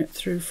bringing it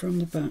through from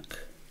the back.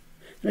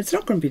 And it's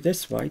not going to be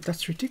this wide,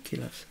 that's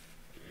ridiculous.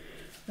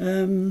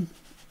 So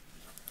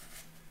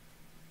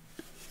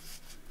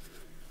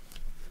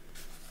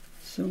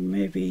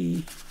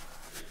maybe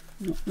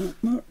not that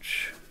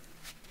much,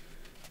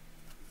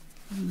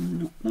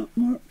 not that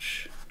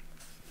much,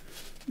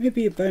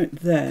 maybe about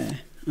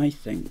there, I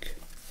think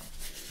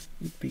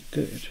would be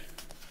good.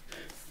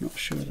 Not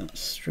sure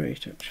that's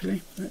straight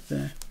actually, right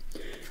there.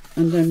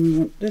 And then we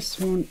want this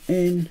one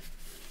in,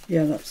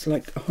 yeah, that's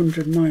like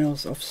 100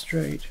 miles off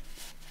straight.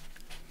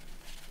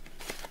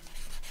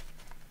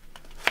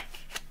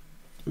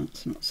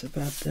 That's not so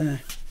bad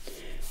there.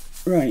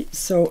 Right,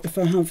 so if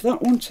I have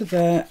that one to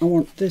there, I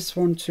want this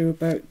one to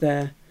about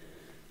there.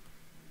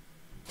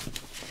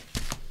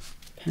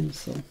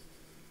 Pencil.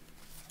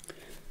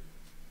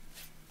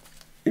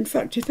 In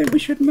fact, do you think we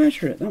should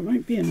measure it? That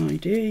might be an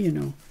idea, you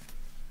know.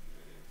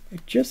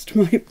 It just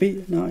might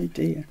be an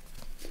idea.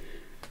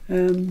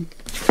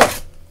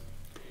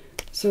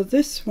 So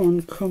this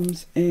one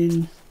comes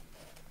in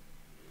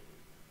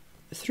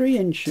 3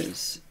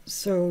 inches.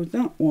 So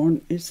that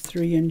one is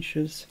 3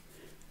 inches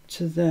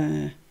to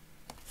there.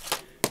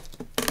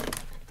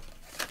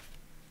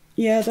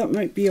 Yeah, that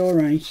might be all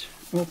right.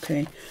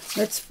 Okay,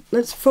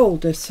 let's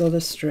fold this so they're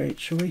straight,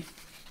 shall we?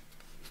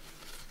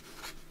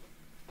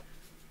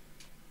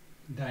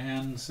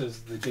 Diane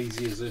says the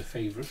daisy is her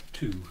favourite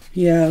too.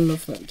 Yeah, I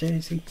love that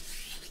daisy.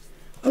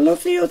 I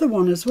love the other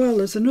one as well.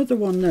 There's another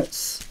one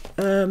that's,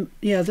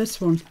 yeah,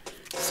 this one.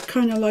 It's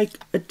kind of like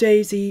a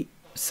daisy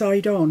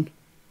side on.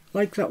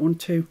 Like that one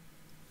too.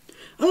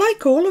 I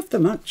like all of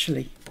them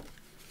actually.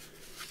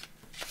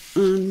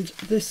 And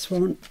this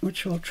one,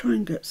 which I'll try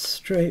and get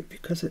straight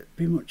because it'd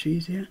be much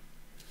easier.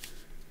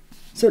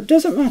 So it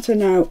doesn't matter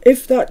now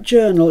if that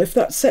journal, if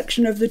that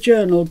section of the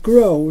journal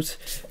grows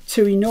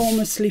to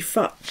enormously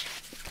fat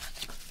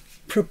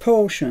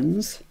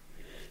proportions,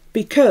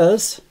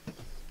 because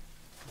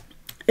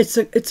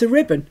it's a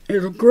ribbon.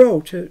 It'll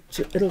grow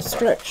it'll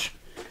stretch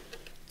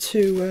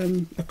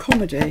to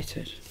accommodate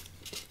it.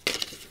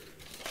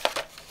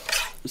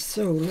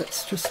 So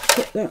let's just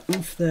put that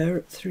off there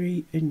at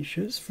 3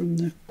 inches from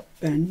the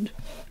bend.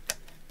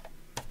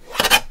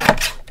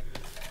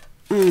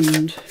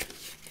 And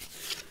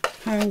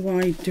how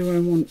wide do I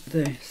want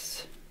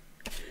this?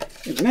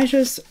 It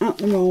measures at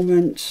the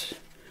moment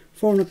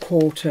 4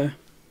 1/4.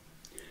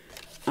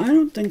 I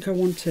don't think I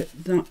want it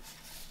that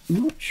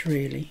much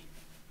really.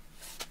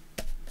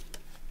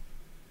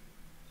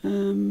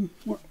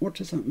 What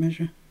does that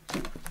measure?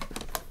 Is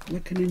that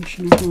like 1.5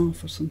 inches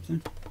or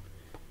something?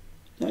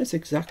 That is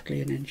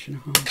exactly 1.5 inches.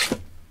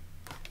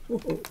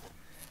 Whoa.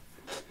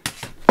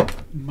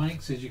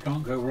 Mike says you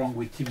can't go wrong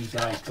with Timmy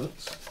die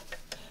cuts.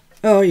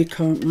 Oh, you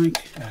can't,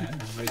 Mike.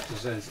 And Rachel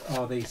says,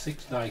 are they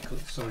 6 die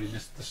cuts? Sorry,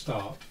 missed the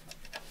start.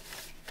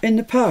 In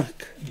the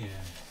pack?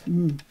 Yeah.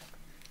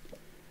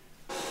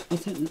 I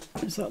think,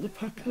 is that the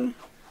pack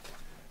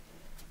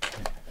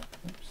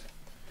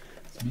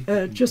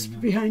there? Just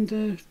behind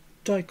the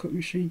die cut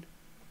machine.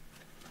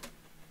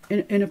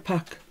 In a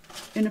pack.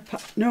 In a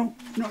pack. No,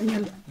 not in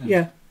your...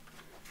 Yeah.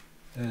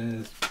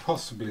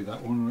 Possibly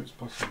that one, or it's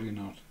possibly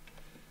not.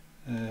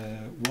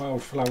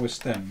 Wildflower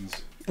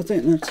stems. I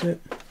think that's it.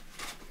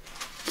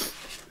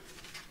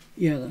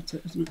 Yeah, that's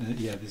it, isn't it?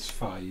 Yeah, there's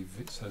 5,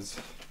 it says.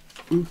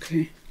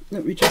 Okay,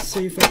 let me just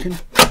see if I can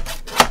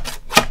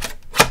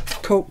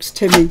coax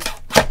Timmy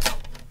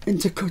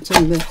into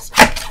cutting this.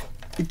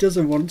 He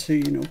doesn't want to,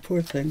 you know,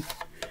 poor thing.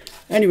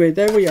 Anyway,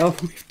 there we are,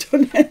 we've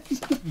done it.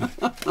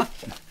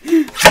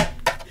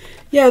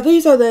 Yeah,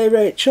 these are they,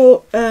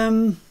 Rachel.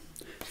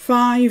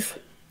 5.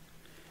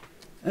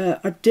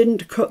 I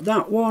didn't cut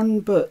that one,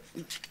 but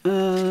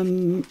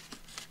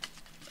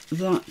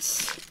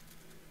that's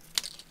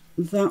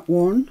that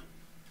one.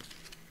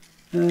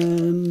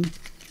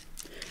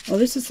 Oh,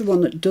 this is the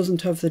one that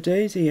doesn't have the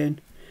daisy in,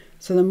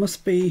 so there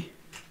must be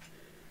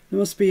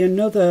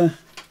another.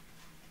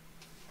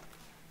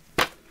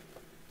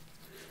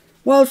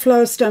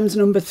 Wildflower stems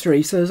number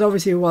 3, so there's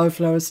obviously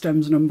wildflower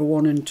stems number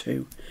 1 and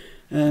 2.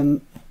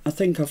 I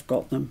think I've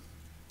got them.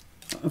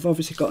 I've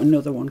obviously got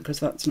another one because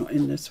that's not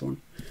in this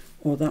one,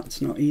 or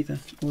that's not either,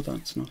 or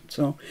that's not.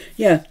 So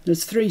yeah,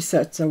 there's 3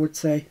 sets, I would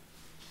say,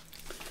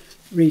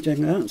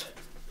 reading that.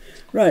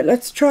 Right,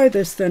 let's try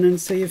this then and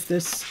see if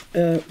this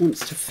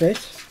wants to fit.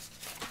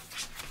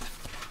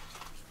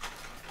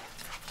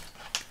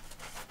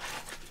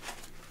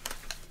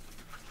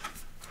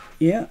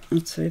 Yeah,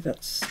 I'd say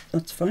that's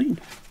fine.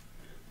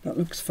 That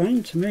looks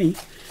fine to me.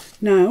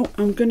 Now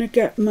I'm going to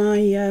get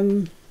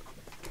my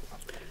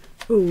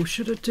oh,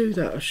 should I do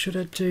that or should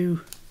I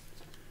do...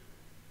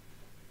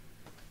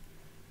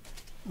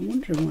 I'm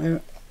wondering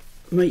where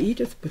my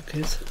Edith book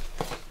is.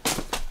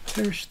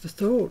 Perish the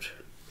thought.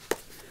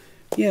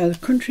 Yeah, the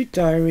country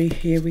diary,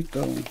 here we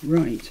go.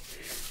 Right,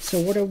 so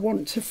what I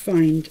want to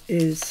find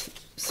is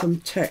some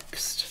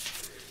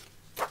text.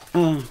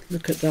 Ah,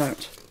 look at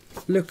that.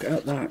 Look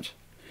at that.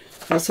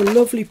 That's a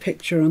lovely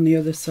picture on the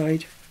other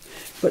side.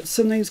 But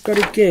something's got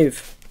to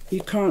give. I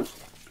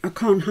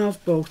can't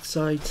have both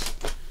sides.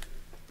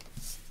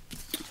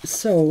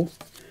 So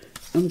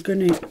I'm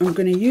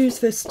gonna use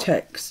this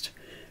text.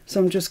 So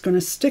I'm just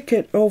gonna stick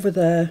it over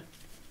there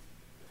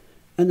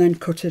and then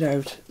cut it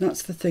out.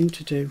 That's the thing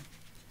to do.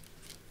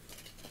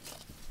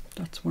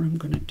 That's what I'm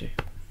gonna do.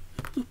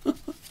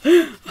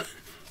 I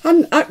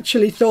hadn't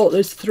actually thought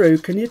this through,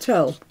 can you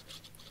tell?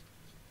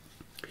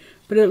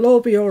 But it'll all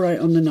be alright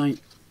on the night.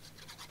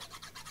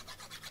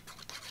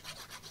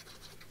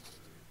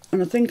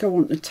 And I think I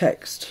want the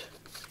text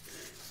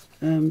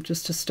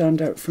just to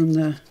stand out from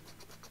there.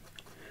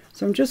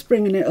 So I'm just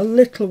bringing it a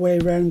little way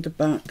round the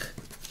back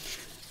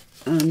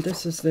And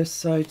this is this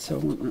side, so I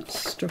want that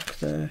stuck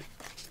there.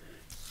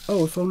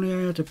 Oh, if only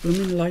I had a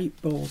blooming light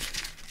bulb.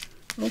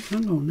 Oh,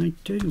 hang on, I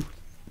do.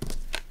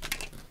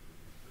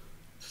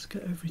 Let's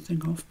get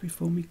everything off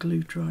before my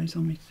glue dries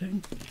on my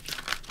thing.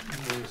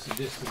 I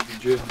suggested the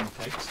German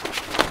text.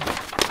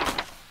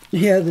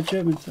 Yeah, the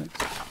German text.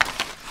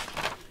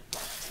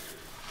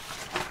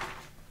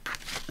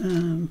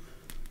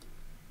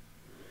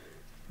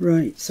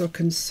 Right, so I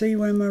can see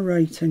where my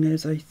writing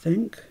is, I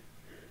think.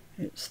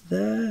 It's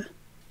there.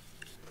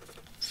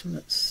 So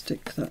let's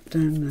stick that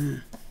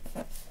down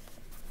there.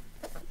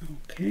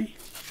 Okay.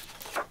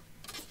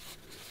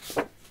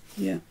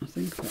 Yeah, I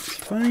think that's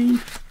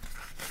fine.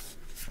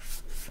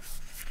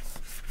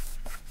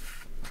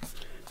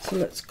 So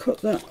let's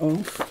cut that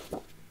off.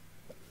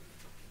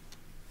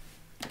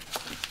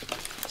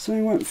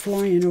 Something went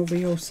flying over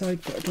your side,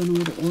 but I don't know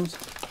what it was.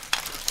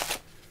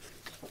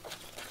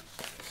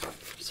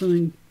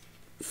 Something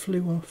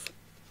flew off.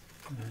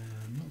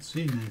 I'm not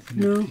seeing anything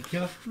No. in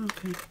particular.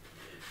 Okay.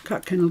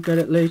 Catkin will get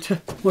it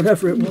later,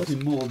 whatever it was.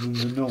 Nothing more than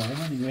the norm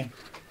anyway.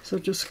 So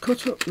just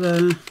cut up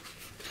there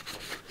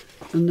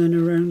and then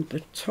around the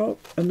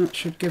top, and that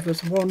should give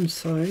us one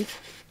side.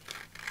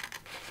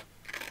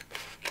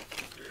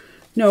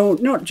 No,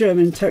 not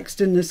German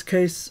text in this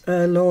case,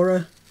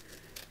 Laura.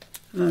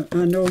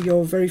 I know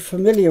you're very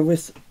familiar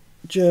with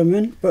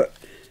German, but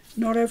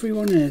not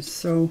everyone is,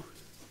 so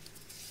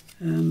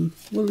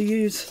we'll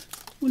use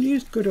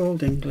good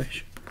old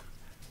English.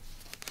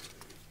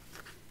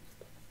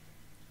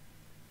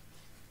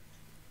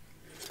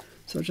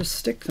 So just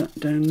stick that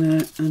down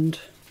there, and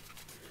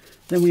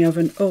then we have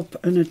an up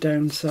and a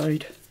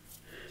downside.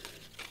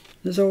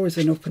 There's always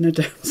an up and a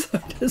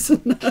downside,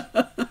 isn't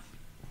there?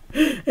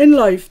 In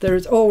life there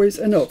is always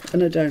an up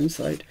and a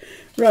downside.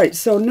 Right,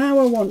 so now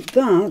I want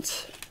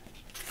that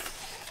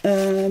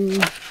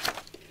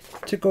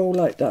to go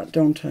like that,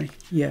 don't I?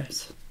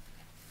 Yes.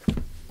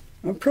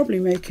 I'm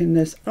probably making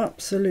this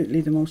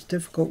absolutely the most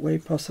difficult way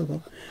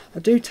possible. I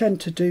do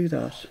tend to do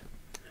that,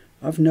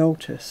 I've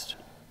noticed.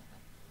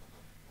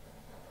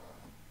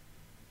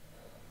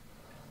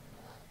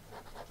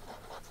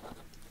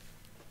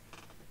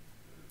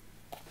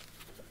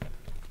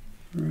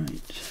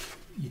 Right.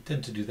 You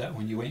tend to do that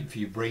when you're waiting for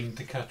your brain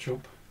to catch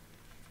up.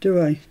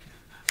 Do I?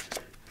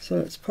 So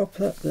let's pop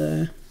that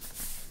there.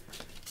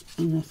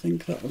 And I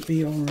think that will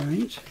be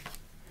alright.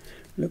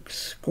 Looks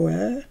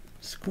square,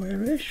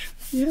 squarish.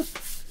 Yep.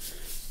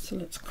 So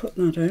let's cut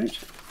that out.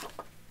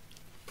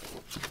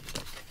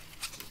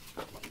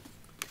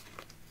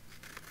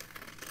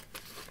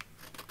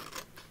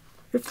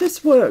 If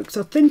this works,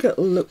 I think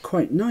it'll look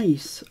quite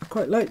nice. I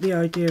quite like the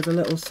idea of a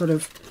little sort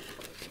of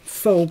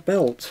faux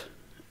belt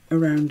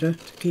around her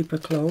to keep her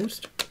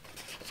closed.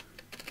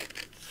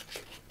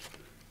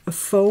 A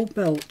faux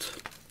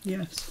belt,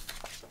 yes.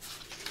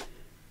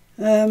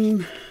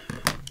 Right.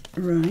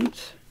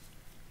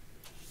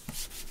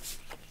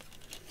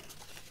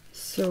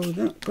 So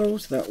that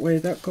goes that way,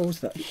 that goes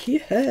that.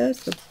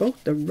 Yes, they're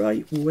both the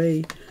right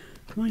way.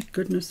 My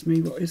goodness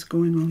me, what is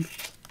going on?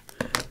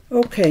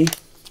 Okay.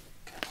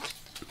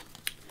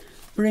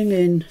 Bring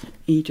in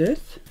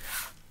Edith.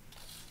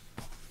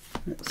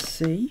 Let's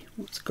see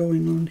what's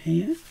going on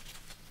here.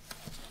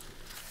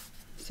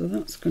 So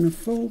that's going to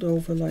fold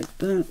over like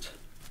that.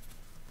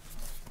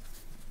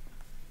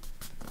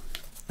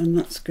 And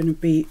that's going to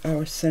be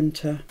our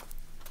centre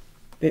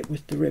bit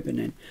with the ribbon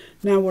in.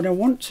 Now what I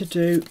want to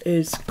do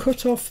is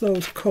cut off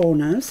those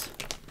corners.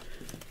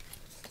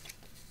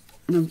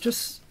 And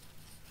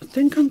I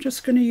think I'm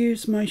just going to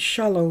use my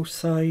shallow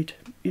side,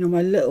 you know,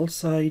 my little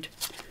side.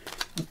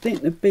 I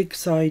think the big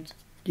side,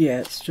 yeah,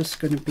 it's just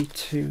going to be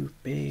too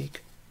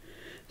big.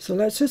 So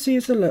let's just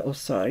use the little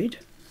side.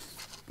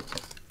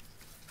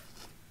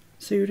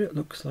 See what it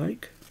looks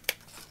like.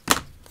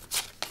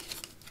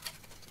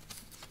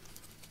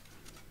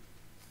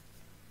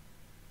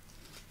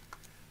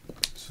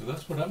 So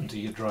that's what happened to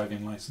your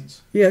driving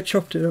licence? Yeah,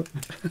 chopped it up.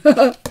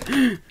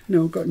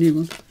 No, got a new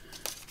one.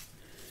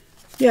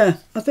 Yeah,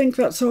 I think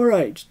that's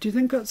alright. Do you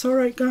think that's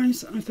alright,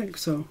 guys? I think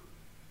so.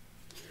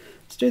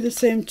 Let's do the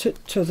same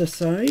to the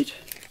side.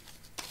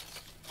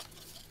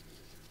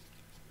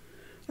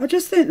 I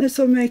just think this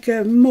will make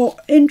a more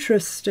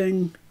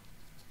interesting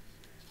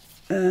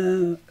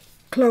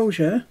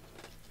closure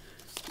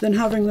than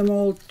having them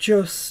all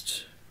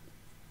just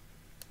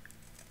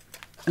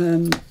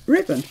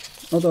ribbon.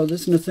 Although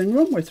there's nothing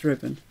wrong with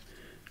ribbon.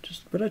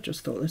 But I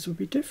just thought this would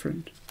be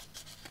different.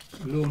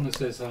 Lorna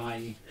says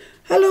hi.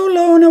 Hello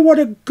Lorna, what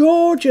a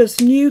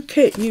gorgeous new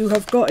kit you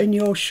have got in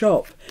your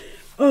shop.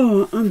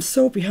 Oh, I'm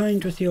so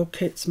behind with your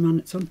kits, man,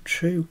 it's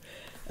untrue.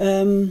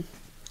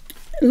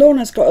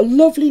 Lorna's got a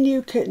lovely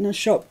new kit in her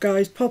shop,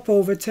 guys. Pop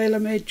over, Tailor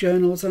Made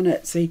Journals on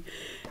Etsy.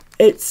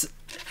 It's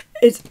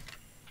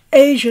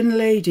Asian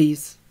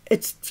ladies.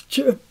 It's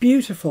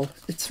beautiful.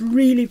 It's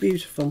really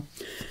beautiful.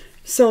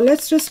 So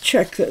let's just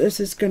check that this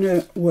is going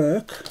to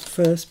work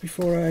first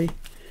before I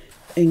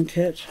ink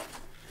it.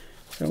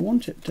 So I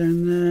want it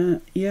down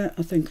there. Yeah,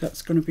 I think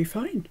that's going to be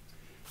fine.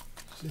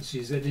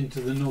 She's heading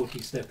to the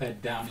naughty step,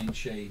 head down in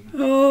shame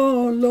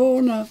Oh,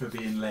 Lorna. for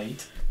being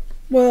late.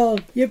 Well,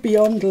 you're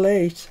beyond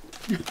late.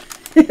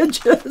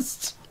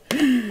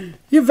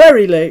 You're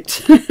very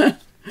late.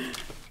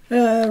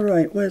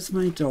 Right, where's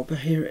my dauber?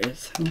 Here it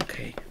is.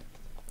 Okay.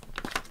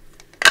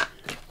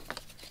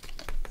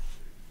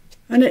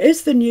 And it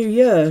is the new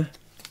year,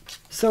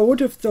 so I would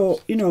have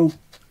thought, you know,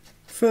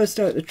 first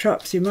out the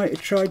traps you might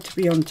have tried to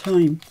be on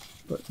time,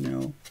 but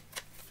no.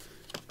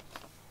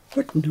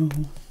 But no.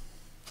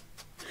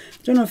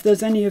 Don't know if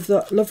there's any of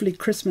that lovely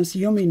Christmas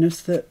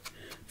yumminess that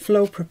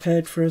Flo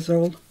prepared for us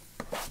all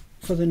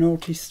for the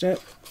naughty step.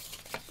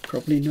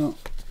 Probably not.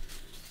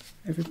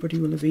 Everybody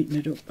will have eaten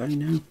it up by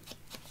now.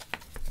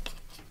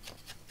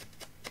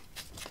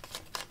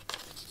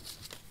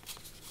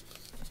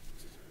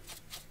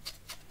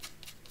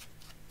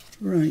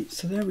 Right,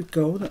 so there we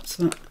go, that's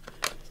that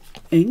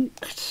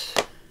inked.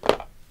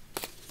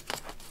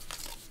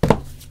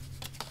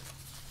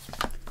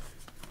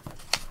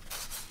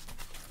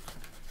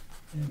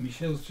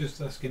 Michelle's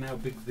just asking how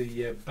big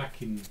the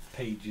backing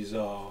pages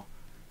are,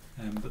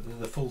 but they're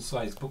the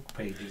full-size book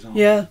pages, aren't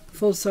Yeah,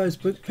 full-size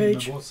book Can you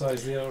page. remember what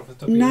size they are off the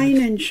top of your 9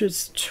 head?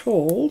 inches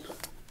tall.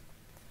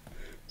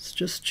 Let's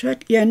just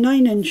check. Yeah,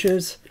 9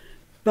 inches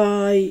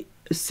by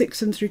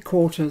 6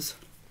 3/4.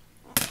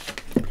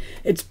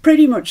 It's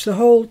pretty much the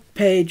whole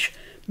page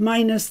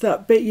minus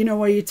that bit, you know,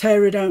 where you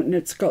tear it out and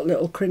it's got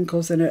little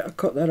crinkles in it. I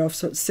cut that off,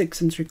 so it's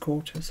 6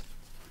 3/4.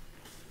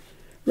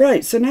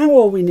 Right, so now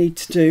all we need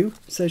to do,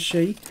 says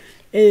she,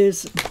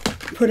 is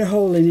put a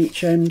hole in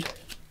each end.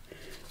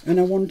 And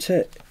I want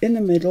it in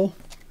the middle,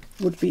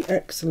 would be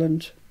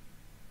excellent.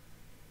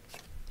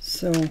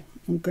 So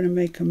I'm going to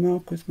make a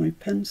mark with my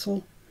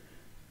pencil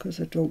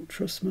because I don't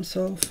trust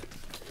myself.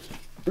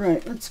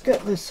 Right, let's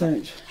get this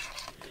out.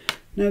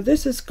 Now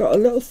this has got a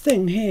little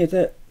thing here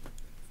that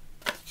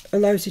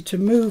allows you to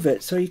move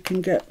it so you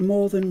can get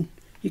more than,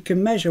 you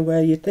can measure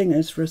where your thing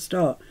is for a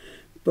start.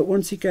 But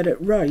once you get it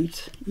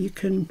right, you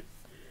can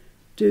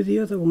do the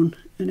other one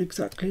in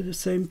exactly the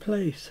same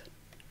place.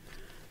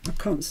 I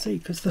can't see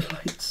because the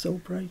light's so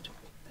bright.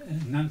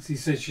 Nancy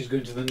says she's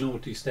going to the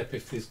naughty step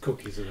if there's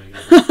cookies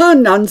available.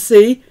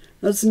 Nancy,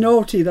 that's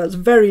naughty, that's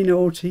very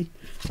naughty.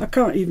 I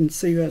can't even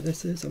see where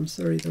this is, I'm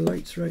sorry, the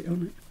light's right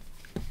on it.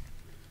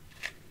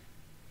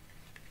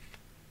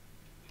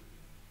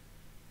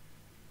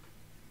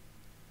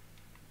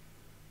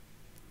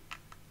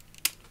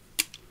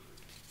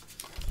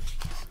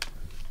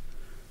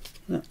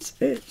 That's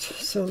it.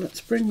 So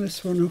let's bring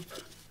this one up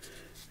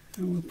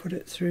and we'll put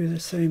it through the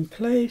same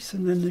place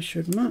and then they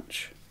should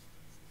match.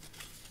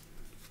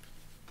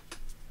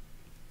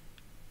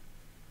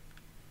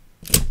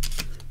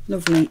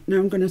 Lovely. Now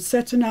I'm going to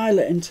set an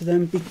eyelet into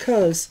them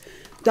because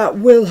that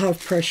will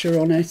have pressure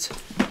on it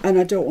and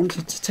I don't want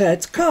it to tear.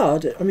 It's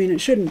card, I mean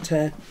it shouldn't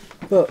tear,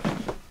 but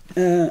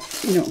you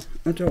know,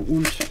 I don't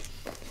want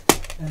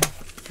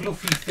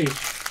Fluffy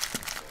Fish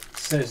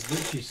says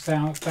that she's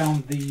found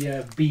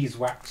the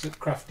beeswax at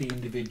Crafty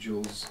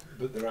Individuals,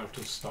 but they're out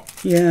of stock.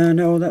 Yeah,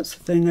 no, that's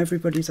the thing,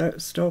 everybody's out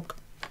of stock.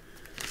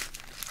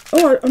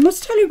 Oh, I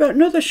must tell you about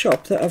another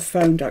shop that I've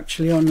found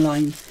actually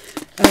online.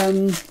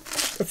 I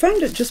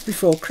found it just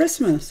before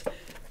Christmas.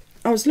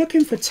 I was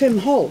looking for Tim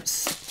Holtz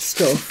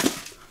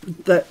stuff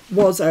that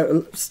was out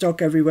of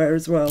stock everywhere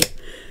as well.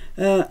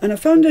 And I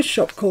found a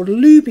shop called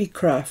Looby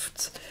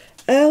Crafts.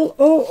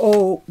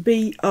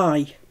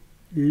 L-O-O-B-I.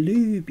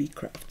 Looby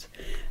Crafts.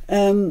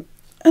 And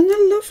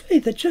they're lovely.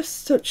 They're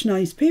just such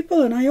nice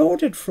people. And I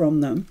ordered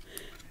from them.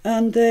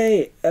 And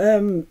they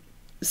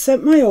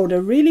sent my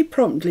order really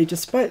promptly,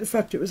 despite the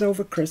fact it was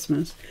over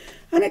Christmas.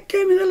 And it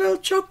came with a little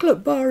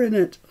chocolate bar in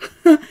it.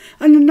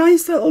 And a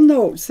nice little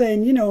note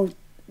saying, you know,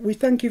 we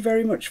thank you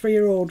very much for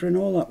your order and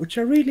all that, which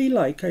I really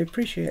like. I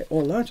appreciate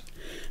all that.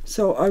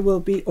 So I will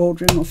be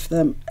ordering off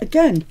them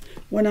again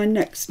when I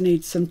next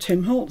need some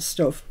Tim Holtz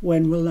stuff.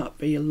 When will that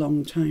be? A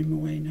long time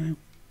away now.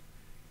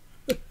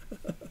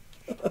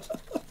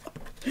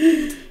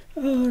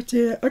 Oh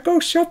dear. I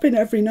go shopping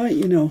every night,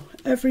 you know.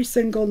 Every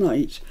single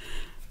night.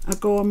 I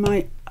go on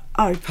my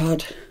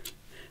iPad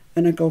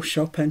and I go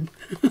shopping.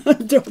 I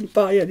don't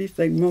buy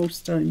anything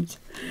most times,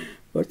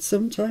 but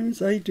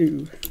sometimes I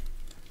do.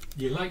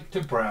 You like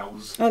to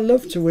browse. I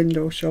love to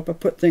window shop. I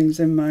put things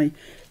in my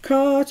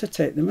cart, I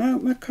take them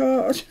out my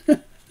cart.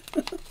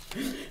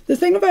 The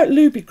thing about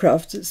Looby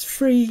Crafts, it's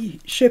free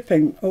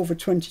shipping over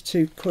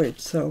 22 quid,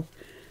 so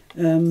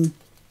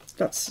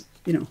that's,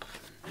 you know,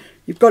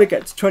 you've got to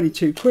get to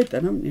 22 quid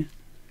then, haven't you?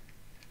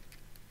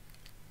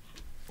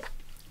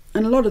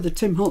 And a lot of the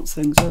Tim Holtz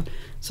things are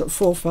sort of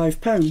 £4 or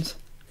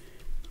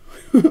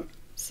 £5.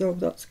 So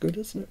that's good,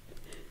 isn't it?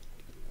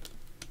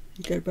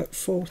 You get about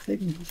 4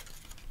 things.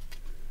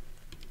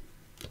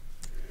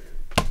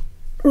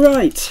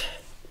 Right.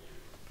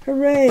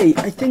 Hooray!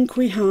 I think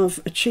we have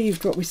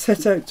achieved what we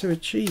set out to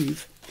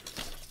achieve.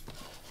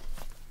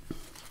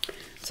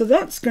 So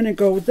that's going to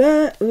go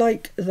there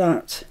like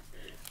that.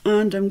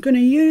 And I'm going to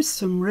use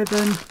some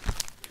ribbon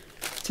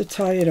to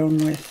tie it on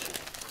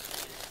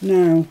with.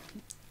 Now,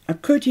 I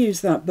could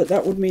use that, but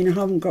that would mean I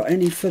haven't got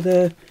any for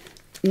the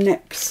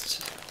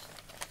next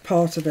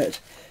part of it,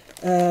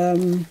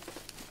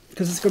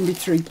 because it's going to be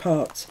 3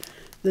 parts.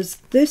 There's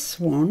this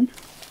one.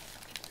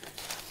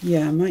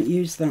 Yeah, I might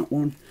use that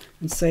one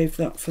and save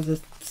that for the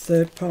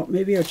 3rd part.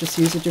 Maybe I'll just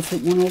use a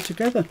different one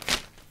altogether.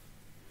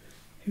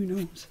 Who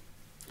knows?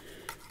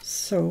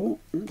 So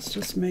let's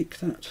just make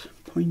that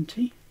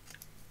pointy.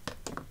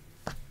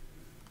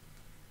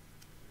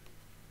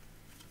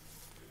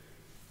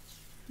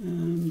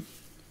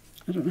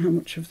 I don't know how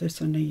much of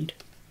this I need.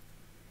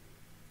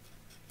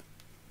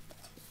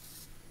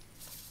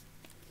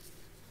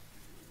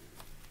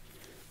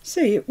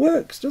 See, it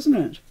works, doesn't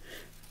it?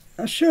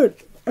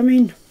 I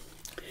mean,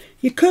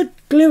 you could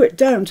glue it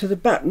down to the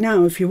back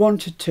now if you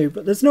wanted to,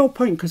 but there's no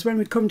point, because when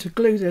we come to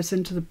glue this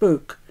into the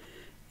book,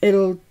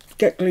 it'll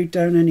get glued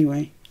down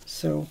anyway,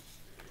 so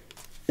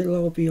it'll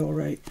all be all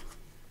right.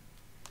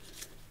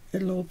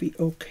 It'll all be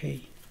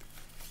okay.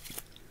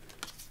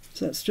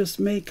 So let's just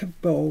make a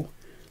bow.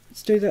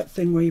 Let's do that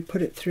thing where you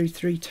put it through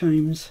 3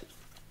 times,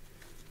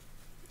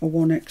 or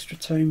 1 extra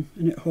time,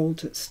 and it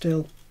holds it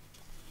still.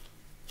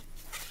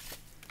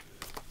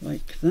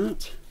 Like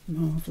that.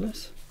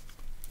 Marvellous.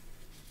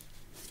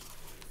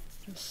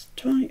 Just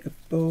tie a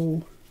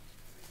bow,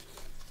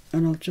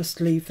 and I'll just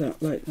leave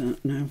that like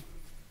that now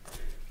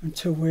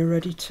until we're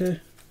ready to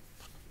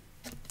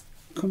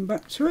come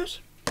back to it.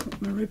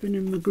 Put my ribbon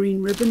in my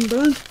green ribbon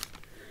bag.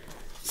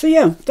 So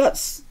yeah,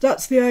 that's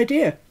the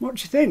idea. What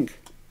do you think?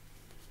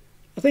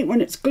 I think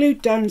when it's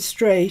glued down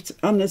straight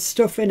and there's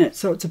stuff in it,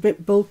 so it's a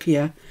bit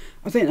bulkier,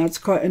 I think that's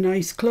quite a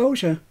nice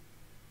closure.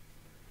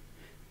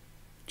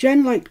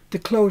 Jen liked the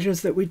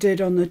closures that we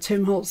did on the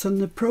Tim Holtz and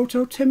the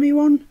Proto Timmy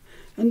one,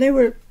 and they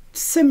were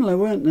similar,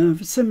 weren't they?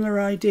 A similar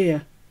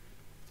idea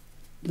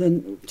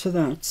to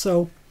that.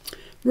 So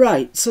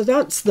right, so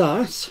that's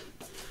that.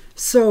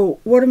 So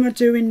what am I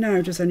doing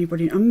now? Does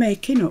anybody? I'm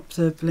making up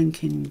the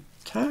blinking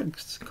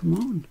tags. Come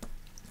on,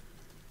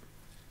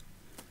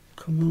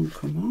 come on,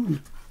 come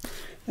on.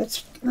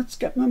 Let's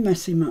get my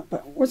messy mat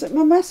back. Was it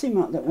my messy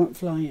mat that went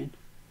flying?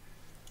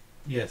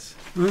 Yes.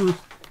 Ah.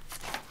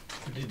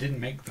 But it didn't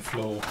make the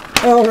floor.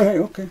 Oh right,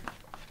 okay.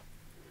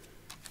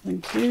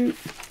 Thank you.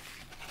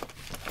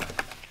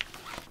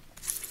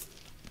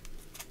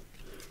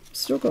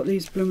 Still got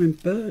these blooming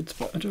birds,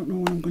 but I don't know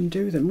what I'm going to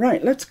do with them.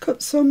 Right, let's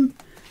cut some.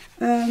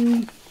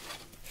 Let's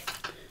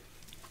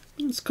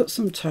cut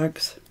some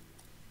tags.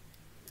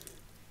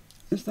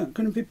 Is that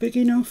going to be big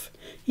enough?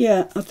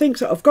 Yeah, I think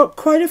so. I've got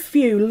quite a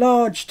few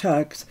large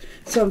tags,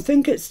 so I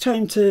think it's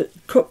time to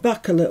cut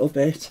back a little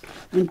bit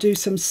and do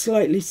some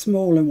slightly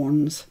smaller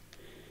ones.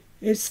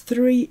 It's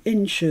 3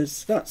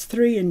 inches. That's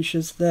 3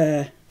 inches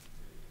there.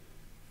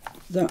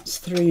 That's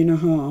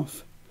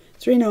 3.5.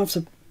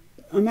 3.5's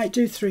I might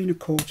do 3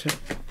 1/4.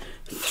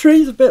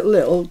 3's a bit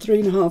little,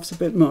 3.5's a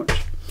bit much.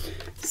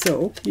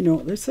 So, you know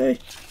what they say.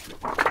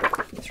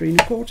 3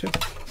 1/4.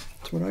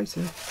 That's what I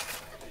say.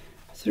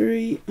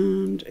 3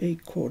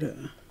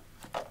 1/4.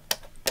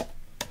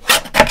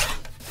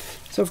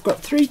 So I've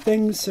got 3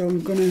 things, so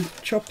I'm going to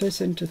chop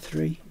this into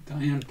 3.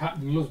 Diane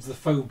Patton loves the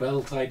faux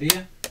belt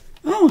idea.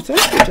 Oh,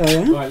 thank you,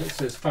 Diane. Violet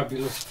says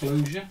fabulous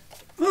closure.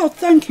 Oh,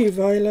 thank you,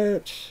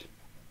 Violet.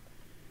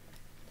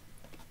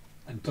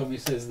 And Tommy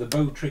says the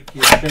bow trick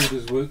your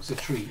shoulders work's a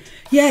treat.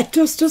 Yeah, it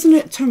does, doesn't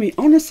it, Tommy?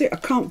 Honestly, I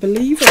can't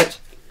believe it.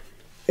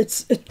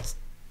 It's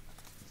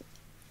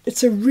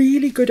a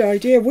really good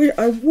idea.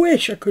 I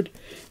wish I could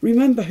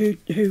remember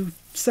who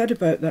said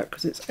about that,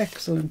 because it's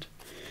excellent.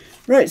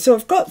 Right, so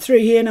I've got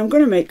 3 here, and I'm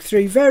going to make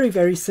 3 very,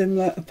 very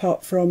similar,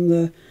 apart from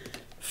the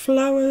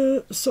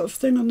flower sort of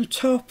thing on the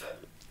top.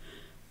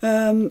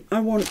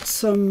 I want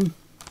some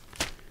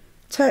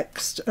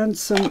text and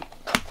some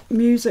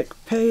music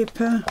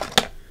paper.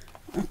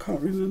 I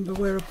can't remember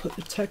where I put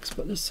the text,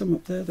 but there's some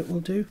up there that will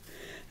do.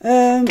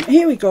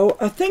 Here we go.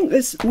 I think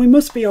we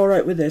must be all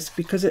right with this,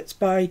 because it's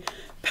by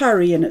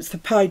Parry, and it's the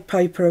Pied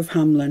Piper of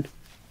Hamelin.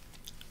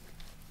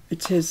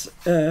 It is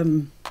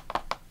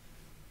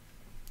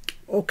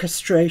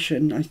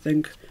orchestration, I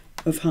think,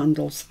 of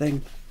Handel's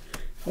thing.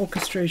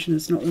 Orchestration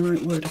is not the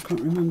right word. I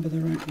can't remember the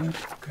right word.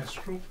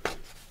 Orchestral?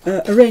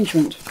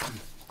 Arrangement.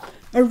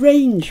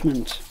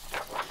 Arrangement.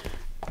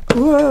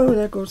 Whoa,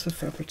 there goes the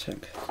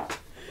Fabri-Tac.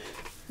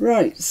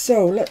 Right,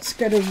 so let's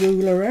get a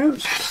ruler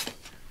out,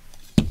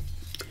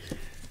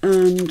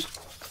 and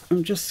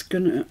I'm just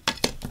going to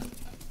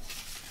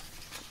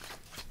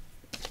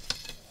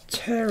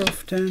tear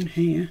off down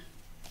here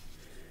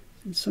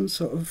in some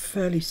sort of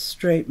fairly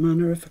straight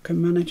manner, if I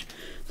can manage.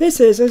 This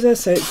is, as I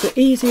say, it's the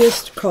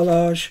easiest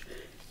collage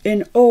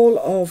in all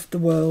of the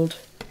world.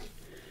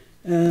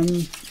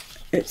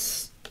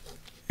 It's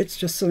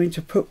just something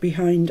to put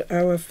behind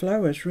our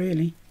flowers,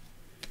 really.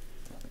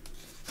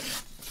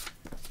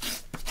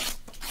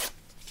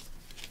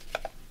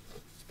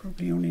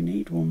 Probably only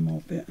need one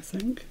more bit, I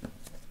think.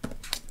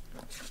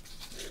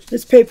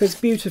 This paper is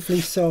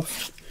beautifully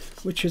soft,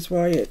 which is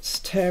why it's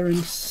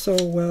tearing so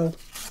well.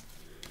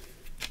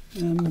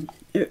 You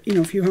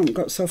know, if you haven't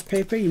got soft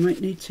paper, you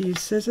might need to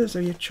use scissors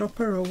or your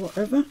chopper or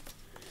whatever.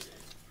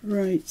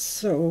 Right,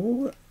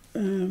 so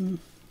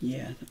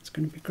yeah, that's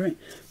going to be great.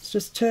 Let's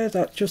just tear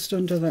that just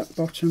under that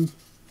bottom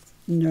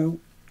note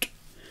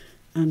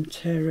and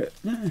tear it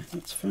there.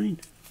 That's fine.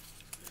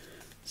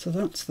 So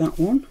that's that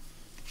one.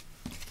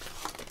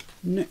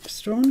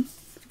 Next one,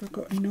 have I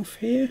got enough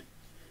here?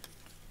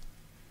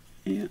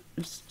 Yeah,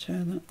 just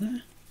tear that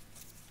there.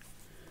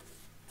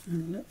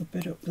 And a little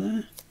bit up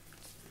there.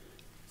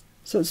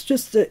 So it's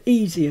just the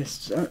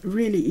easiest,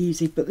 really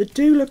easy, but they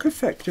do look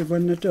effective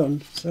when they're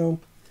done, so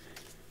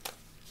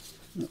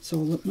that's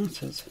all that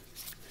matters.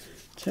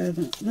 Tear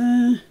that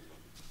there,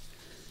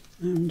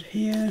 and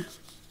here.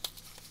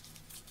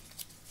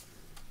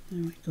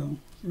 There we go.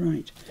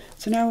 Right,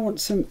 so now I want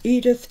some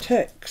Edith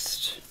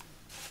text,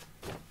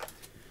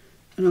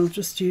 and I'll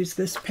just use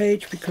this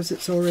page because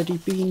it's already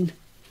been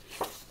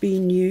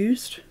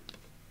used.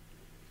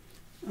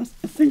 I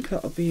think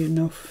that'll be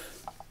enough.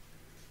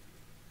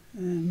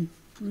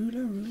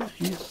 Ruler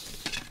here.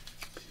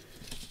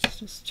 Let's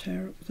just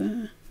tear up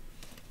there.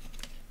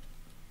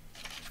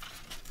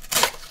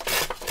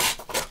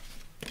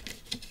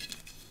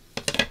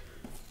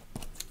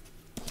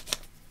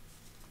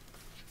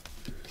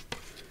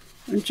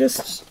 And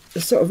just a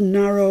sort of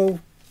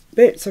narrow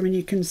bits. I mean,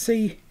 you can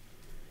see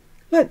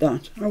like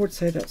that. I would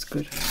say that's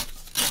good.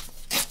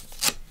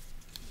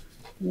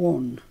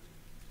 1.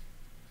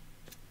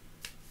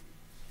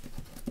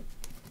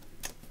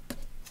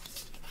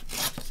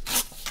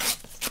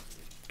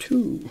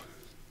 2.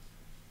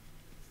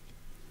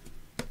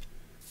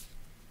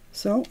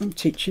 So I'm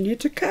teaching you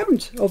to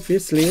count,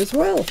 obviously, as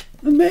well.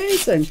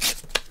 Amazing.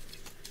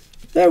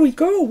 There we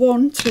go.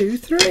 1, 2,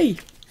 3.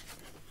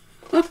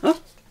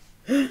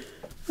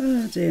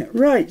 Oh dear.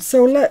 Right,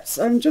 so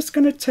I'm just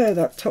going to tear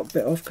that top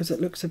bit off because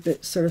it looks a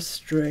bit sort of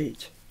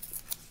straight.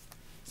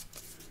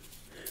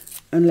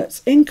 And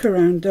let's ink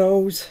around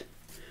those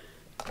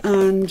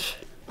and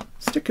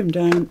stick them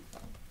down.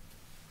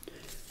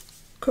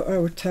 Cut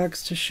our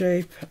tags to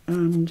shape,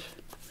 and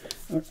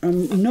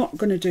I'm not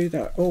going to do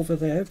that over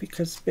there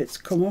because bits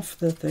come off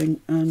the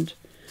thing and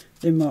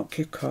they mark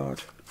your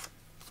card.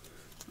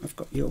 I've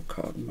got your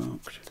card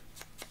marked.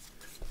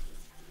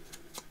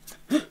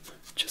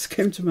 Just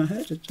came to my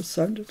head, it just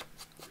sounded.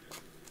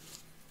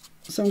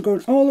 So I'm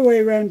going all the way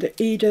around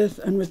the Edith,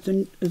 and with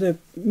the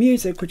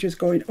music, which is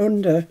going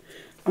under,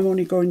 I'm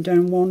only going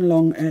down one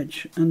long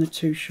edge and the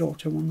 2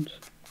 shorter ones.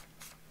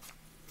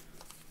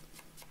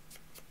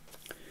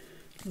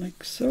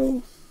 Like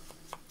so.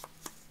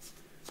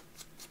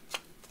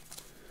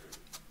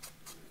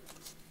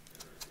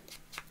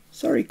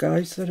 Sorry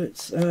guys that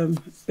it's a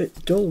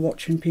bit dull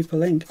watching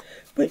people ink,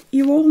 but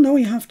you all know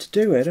you have to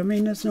do it. I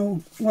mean, there's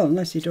no, well,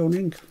 unless you don't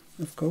ink,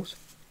 of course,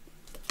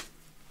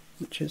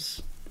 which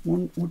is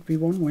would be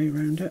one way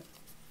around it.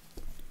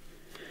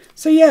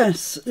 So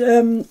yes,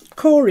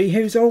 Corey,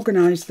 who's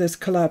organised this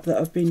collab that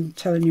I've been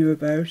telling you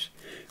about,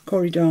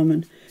 Corey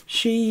Darman,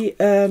 she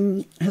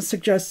has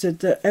suggested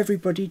that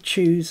everybody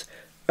choose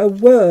a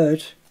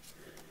word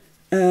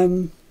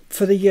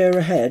for the year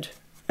ahead,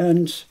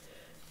 and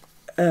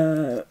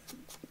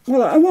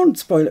well, I won't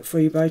spoil it for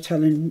you by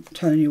telling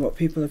you what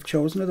people have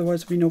chosen,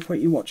 otherwise there'll be no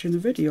point in you watching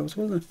the videos,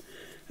 will there?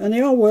 And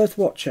they are worth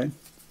watching.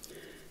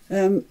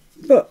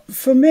 But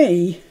for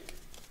me,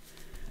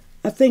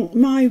 I think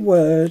my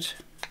word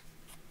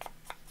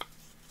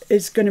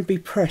is going to be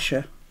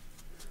pressure.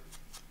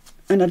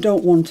 And I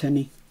don't want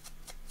any.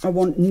 I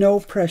want no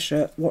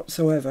pressure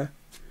whatsoever.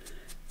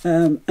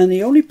 And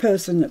the only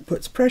person that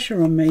puts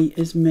pressure on me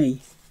is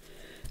me.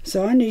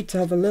 So I need to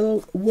have a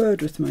little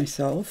word with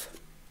myself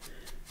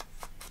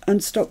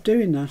and stop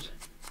doing that.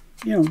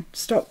 You know,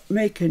 stop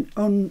making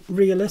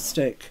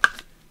unrealistic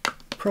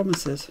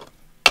promises.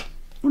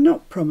 Well,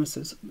 not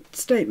promises,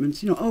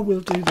 statements. You know, oh,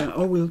 we'll do that,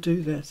 oh, we'll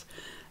do this.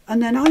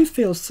 And then I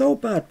feel so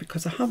bad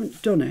because I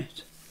haven't done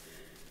it.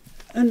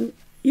 And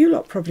you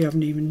lot probably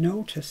haven't even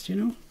noticed, you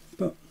know,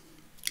 but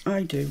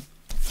I do.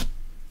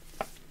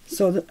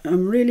 So that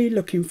I'm really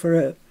looking for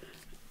a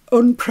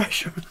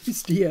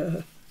unpressurized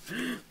year.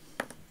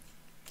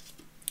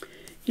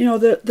 You know,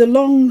 the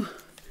long,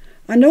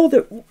 I know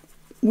that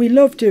we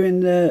love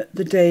doing the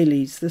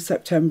dailies, the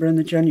September and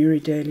the January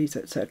dailies,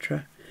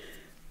 etc.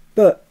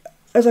 But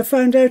as I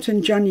found out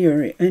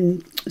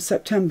in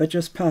September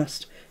just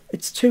past,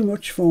 it's too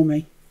much for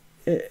me.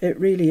 It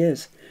really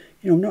is.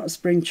 You know, I'm not a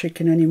spring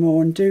chicken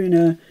anymore, and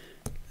doing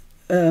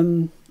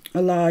a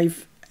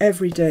live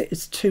every day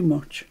is too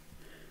much.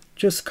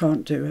 Just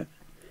can't do it.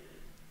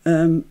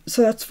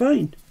 So that's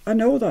fine. I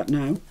know that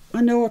now.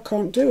 I know I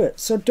can't do it.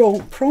 So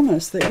don't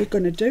promise that you're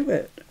going to do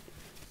it.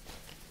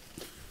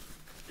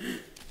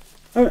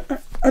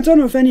 I don't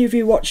know if any of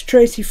you watched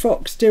Tracy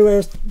Fox do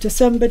a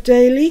December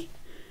daily.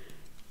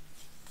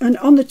 And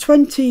on the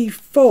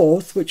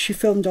 24th, which she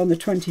filmed on the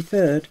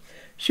 23rd,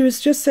 she was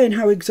just saying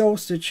how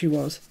exhausted she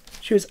was.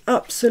 She was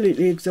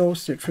absolutely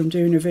exhausted from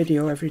doing a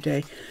video every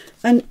day.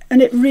 And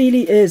it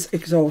really is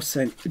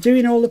exhausting.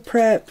 Doing all the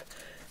prep.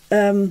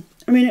 I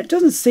mean, it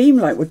doesn't seem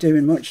like we're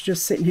doing much,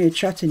 just sitting here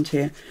chatting to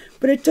you.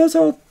 But it does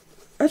all...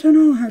 I don't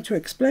know how to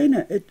explain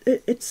it.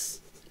 It's...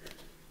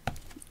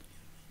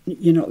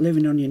 you're not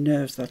living on your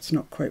nerves, that's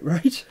not quite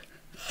right.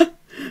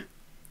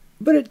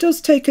 But it does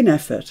take an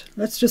effort.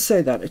 Let's just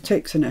say that. It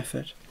takes an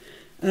effort.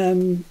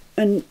 And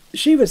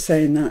she was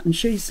saying that, and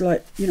she's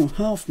like, you know,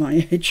 half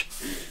my age.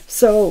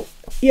 So,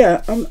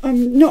 yeah,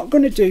 I'm not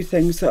going to do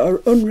things that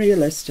are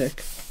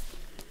unrealistic.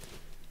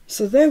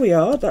 So there we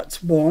are.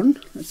 That's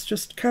one. Let's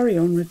just carry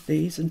on with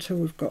these until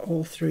we've got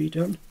all three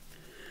done.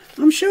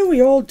 I'm sure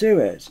we all do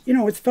it, you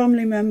know, with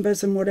family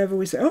members and whatever.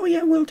 We say, oh,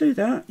 yeah, we'll do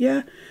that.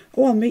 Yeah.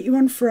 Oh, I'll meet you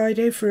on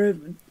Friday for a,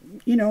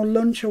 you know,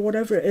 lunch or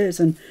whatever it is.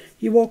 And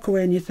you walk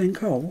away and you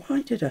think, oh,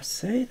 why did I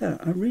say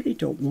that? I really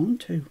don't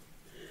want to.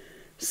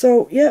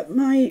 So, yeah,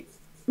 my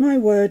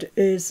word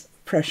is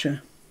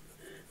pressure,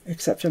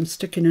 except I'm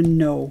sticking a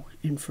no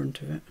in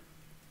front of it.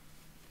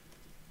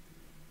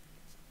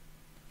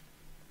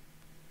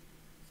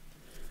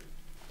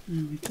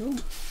 There we go.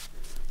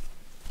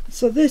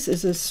 So this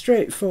is as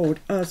straightforward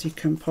as you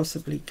can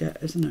possibly get,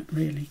 isn't it,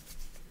 really?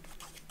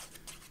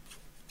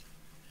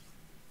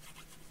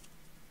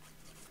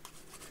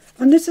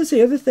 And this is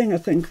the other thing I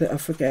think that I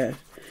forget.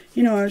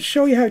 You know, I'll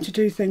show you how to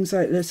do things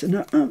like this,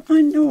 and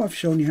I know I've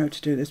shown you how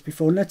to do this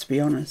before, and let's be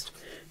honest.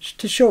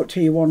 To show it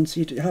to you once,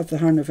 you'd have the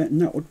hang of it,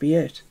 and that would be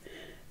it.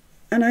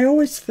 And I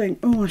always think,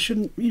 oh, I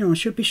shouldn't, you know, I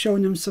should be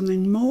showing them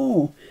something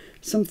more.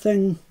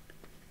 Something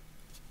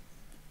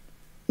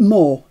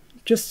more.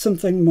 Just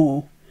something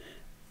more.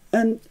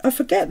 And I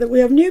forget that we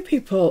have new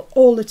people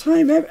all the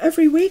time.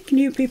 Every week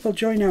new people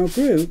join our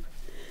group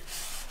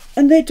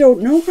and they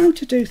don't know how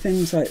to do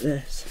things like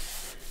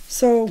this.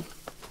 So,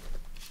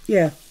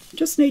 yeah,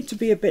 just need to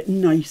be a bit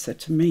nicer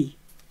to me.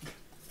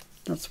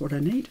 That's what I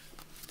need.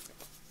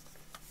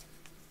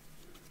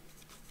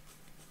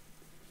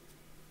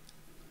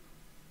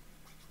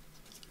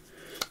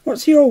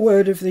 What's your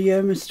word of the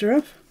year, Mr.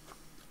 F?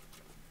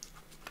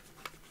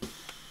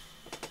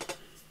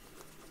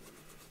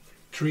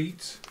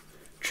 Treats.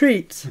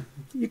 Treats.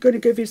 You're going to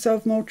give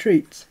yourself more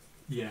treats?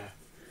 Yeah.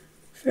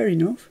 Fair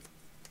enough.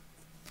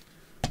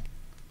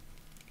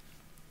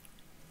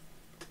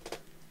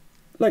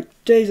 Like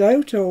days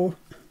out or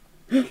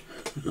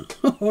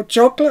or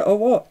chocolate or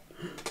what?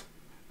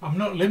 I'm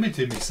not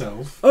limiting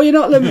myself. Oh, you're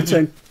not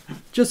limiting?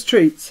 Just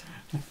treats?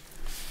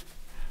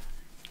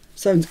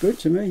 Sounds good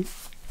to me.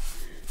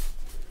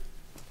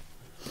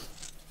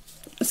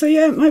 So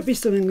yeah, it might be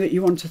something that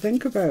you want to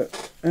think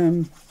about.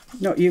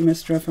 Not you,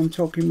 Mr. F, I'm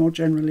talking more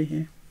generally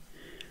here.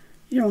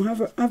 You know,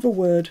 have a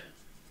word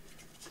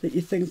that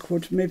you think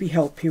would maybe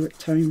help you at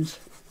times.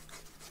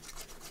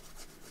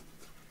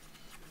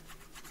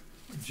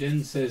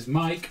 Jen says,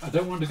 Mike, I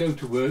don't want to go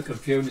to work, and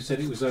Fiona said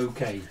it was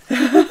okay.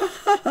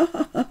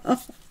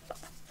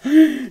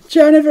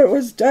 Jen, if it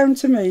was down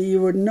to me,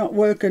 you would not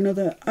work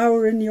another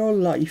hour in your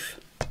life.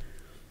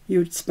 You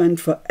would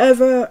spend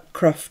forever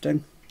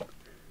crafting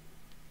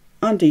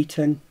and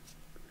eating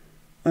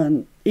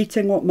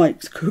what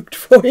Mike's cooked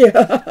for you.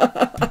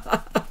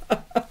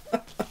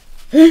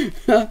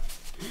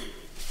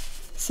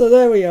 So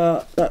there we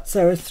are. That's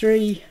our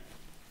 3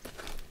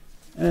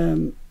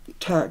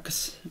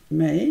 tags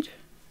made.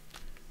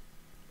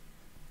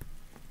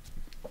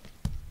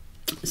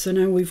 So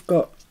now we've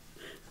got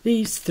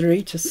these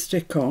 3 to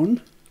stick on.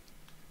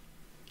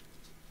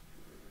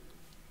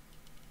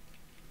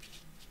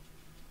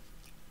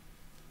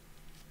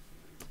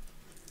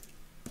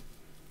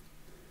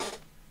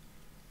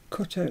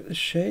 Cut out the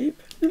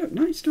shape. They look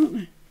nice, don't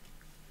they?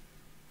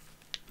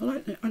 I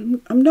like it.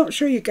 I'm not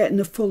sure you're getting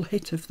the full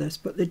hit of this,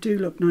 but they do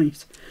look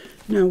nice.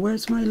 Now,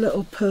 where's my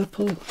little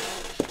purple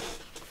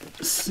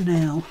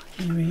snail?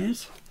 Here he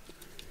is.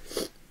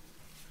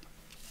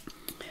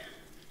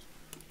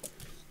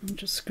 I'm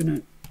just going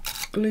to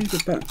glue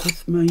the back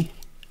with my...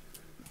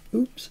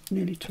 Oops,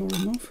 nearly tore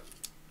him off.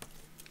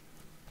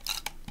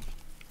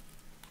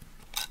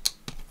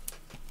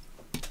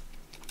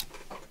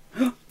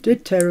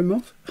 Did tear him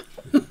off.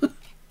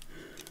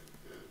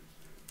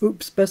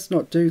 Oops, best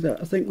not do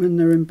that. I think when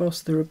they're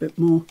embossed they're a bit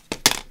more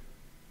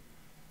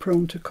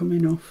prone to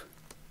coming off.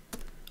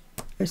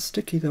 It's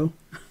sticky though.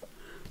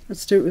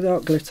 Let's do it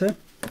without glitter,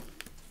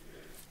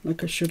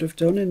 like I should have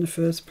done in the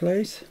first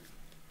place.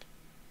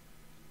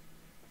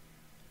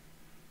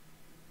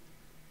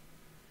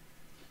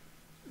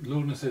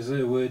 Lorna says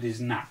her word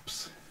is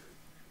naps.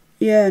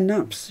 Yeah,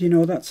 naps, you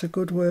know, that's a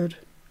good word.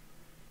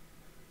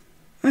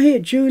 I hear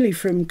Julie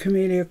from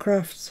Camellia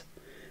Crafts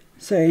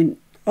saying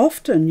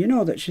often, you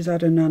know, that she's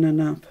had a nana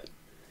nap.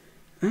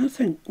 And I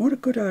think, what a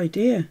good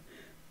idea.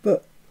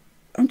 But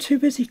I'm too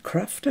busy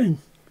crafting.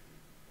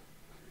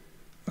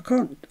 I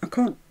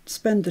can't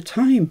spend the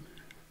time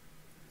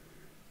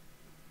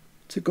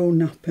to go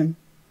napping.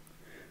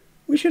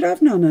 We should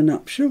have nana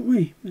naps, shouldn't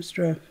we,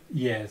 Mr. F?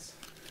 Yes.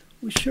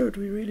 We should,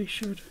 we really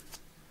should.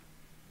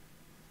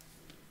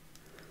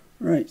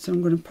 Right, so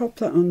I'm going to pop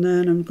that on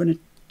there and I'm going to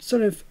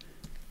sort of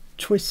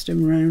twist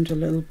him round a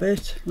little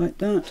bit, like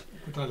that.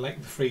 But I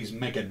like the phrase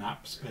mega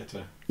naps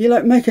better. You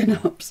like mega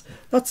naps?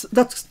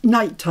 That's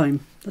night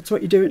time. That's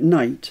what you do at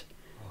night.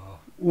 Oh.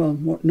 Well,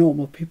 what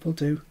normal people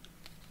do.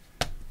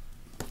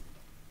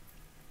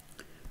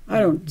 I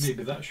don't...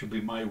 Maybe that should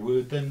be my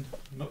word then.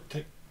 Not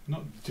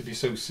to be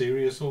so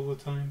serious all the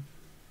time.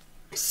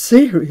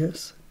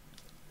 Serious?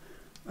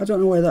 I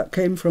don't know where that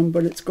came from,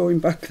 but it's going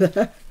back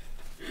there.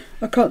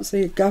 I can't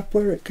see a gap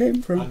where it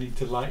came from. I need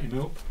to lighten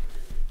up.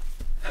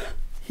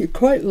 You're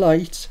quite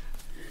light.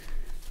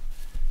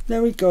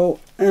 There we go.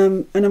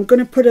 And I'm going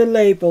to put a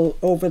label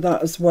over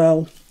that as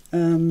well,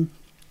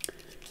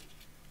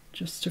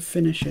 just to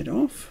finish it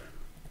off.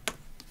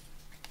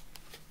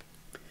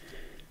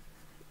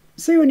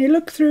 See, when you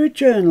look through a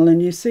journal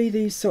and you see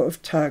these sort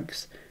of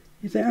tags,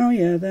 you think, oh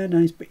yeah, they're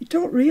nice, but you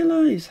don't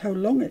realise how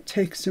long it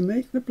takes to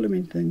make the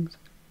blooming things.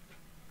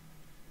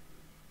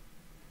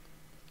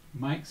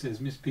 Mike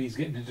says Miss P's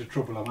getting into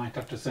trouble. I might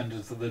have to send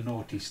her to the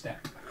naughty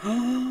step.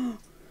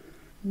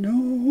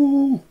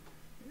 No.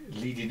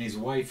 Leading his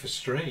wife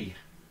astray.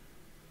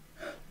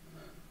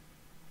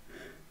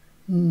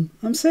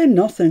 I'm saying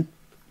nothing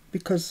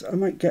because I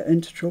might get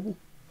into trouble.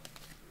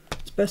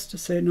 It's best to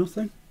say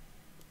nothing.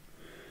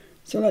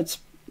 So let's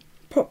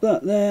pop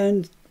that there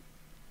and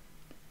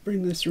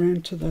bring this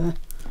round to there.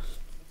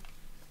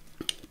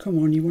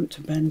 Come on, you want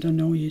to bend, I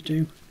know you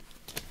do.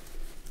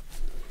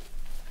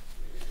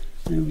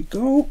 There we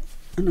go,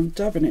 and I'm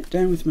dabbing it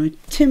down with my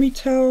Timmy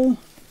towel.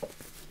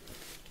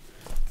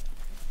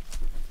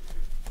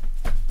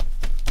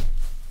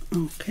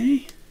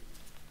 Okay,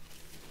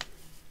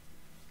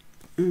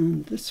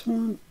 and this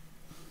one,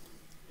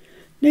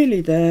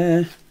 nearly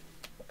there,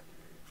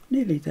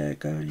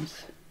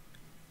 guys.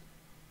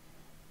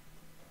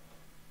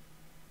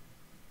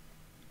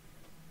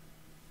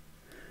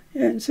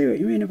 Yeah, and see what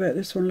you mean about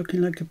this one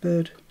looking like a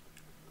bird.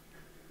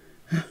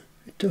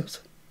 It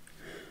does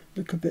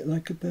look a bit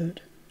like a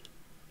bird.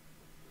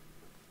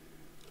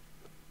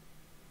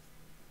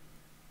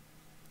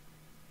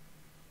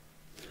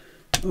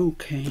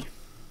 Okay.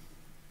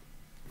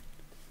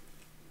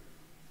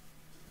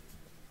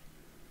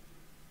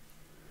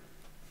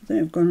 I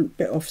think I've gone a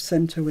bit off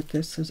centre with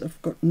this as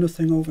I've got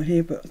nothing over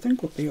here, but I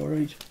think we'll be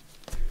alright.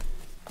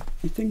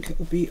 I think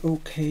it'll be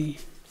okay.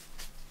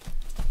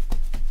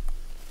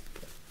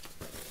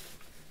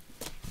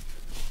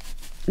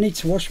 I need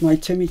to wash my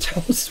Timmy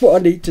towels, that's what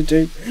I need to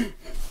do.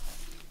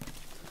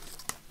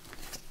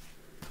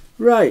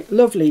 Right,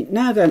 lovely.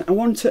 Now then, I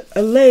want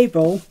a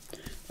label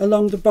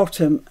along the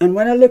bottom, and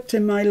when I looked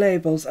in my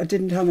labels I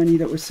didn't have any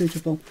that were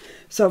suitable.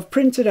 So I've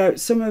printed out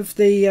some of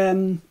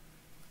the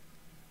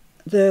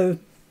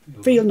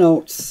field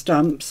notes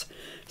stamps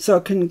so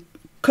I can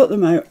cut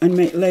them out and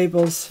make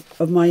labels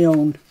of my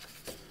own.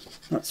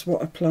 That's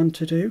what I plan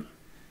to do.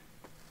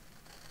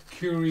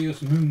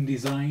 Curious Moon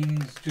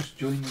Designs just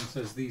joined and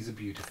says these are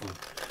beautiful.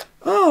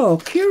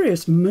 Oh,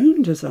 Curious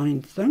Moon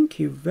Design, thank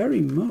you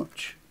very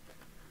much.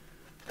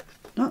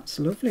 That's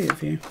lovely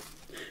of you.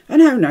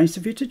 And how nice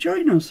of you to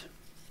join us.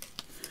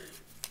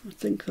 I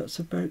think that's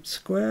about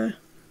square.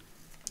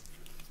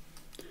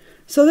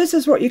 So this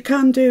is what you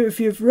can do if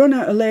you've run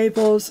out of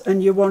labels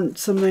and you want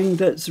something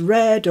that's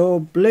red or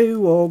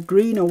blue or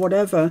green or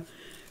whatever.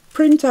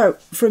 Print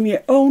out from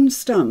your own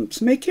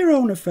stamps. Make your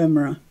own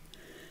ephemera.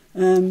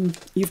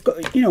 You've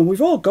got, you know,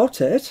 we've all got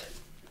it.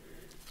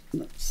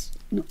 That's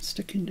not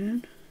sticking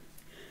down.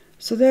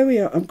 So there we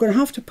are. I'm going to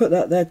have to put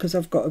that there because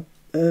I've got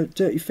a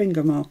dirty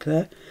finger mark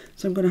there.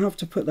 So I'm going to have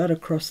to put that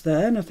across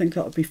there, and I think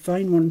that'll be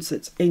fine once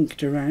it's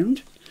inked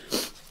around.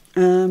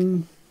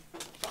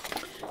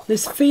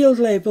 This field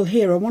label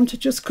here, I want to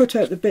just cut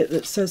out the bit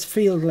that says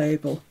field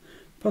label,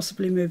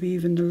 possibly maybe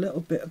even a little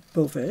bit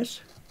above it.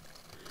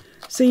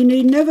 So you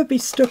need never be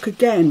stuck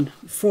again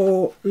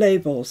for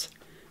labels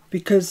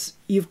because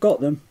you've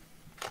got them.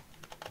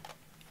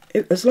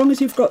 As long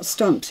as you've got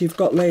stamps, you've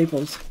got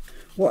labels,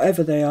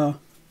 whatever they are.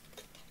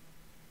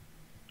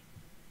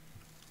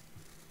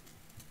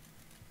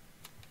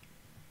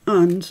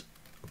 And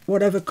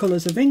whatever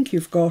colours of ink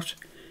you've got,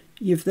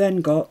 you've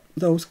then got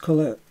those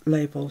colour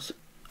labels.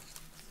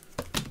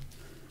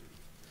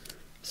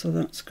 So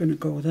that's going to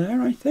go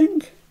there, I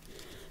think.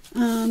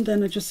 And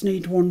then I just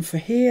need one for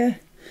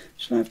here.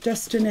 Shall I have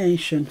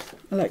destination?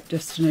 I like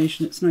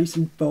destination, it's nice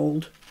and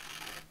bold.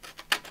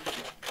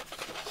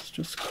 Let's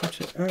just cut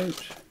it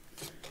out.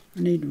 I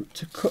need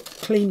to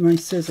clean my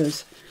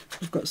scissors.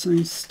 I've got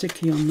something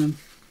sticky on them.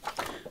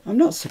 I'm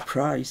not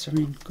surprised, I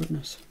mean,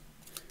 goodness.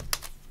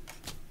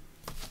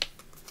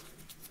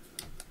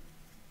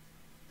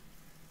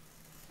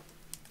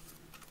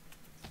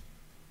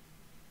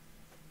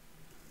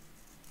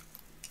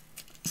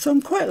 So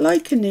I'm quite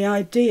liking the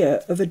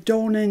idea of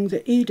adorning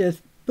the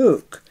Edith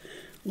book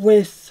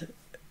with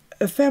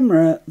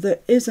ephemera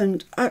that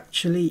isn't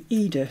actually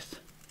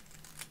Edith,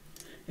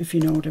 if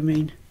you know what I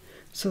mean.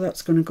 So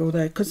that's going to go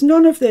there, because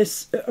none of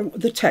this,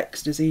 the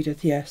text is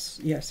Edith, yes,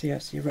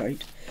 you're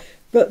right.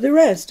 But the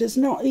rest is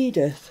not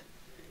Edith.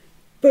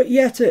 But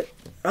yet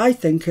I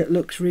think it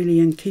looks really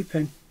in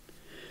keeping.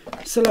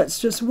 So let's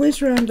just whiz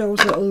around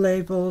those little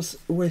labels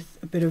with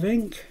a bit of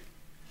ink.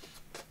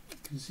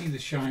 You can see the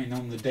shine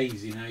on the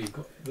daisy now. You've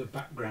got the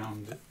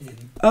background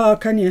in. Oh,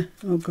 can you?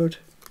 Oh, good.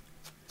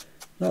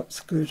 That's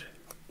good.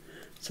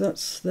 So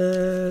that's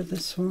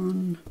this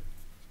one.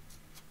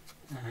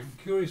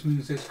 Curious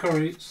Moon says,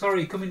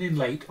 sorry, coming in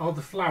late. Are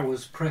the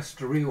flowers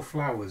pressed real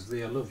flowers?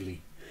 They are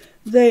lovely.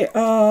 They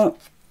are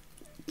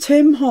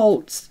Tim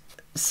Holt's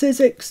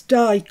Sizzix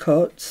die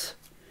cuts,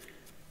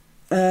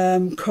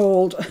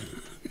 called,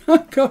 I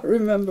can't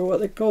remember what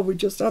they're called, we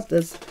just had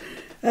this,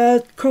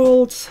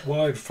 called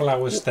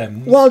Wildflower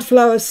Stems.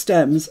 Wildflower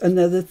Stems, and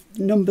they're the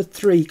number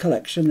 3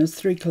 collection. There's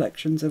 3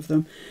 collections of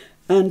them.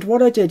 And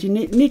what I did, you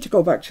need to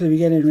go back to the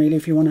beginning really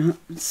if you want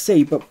to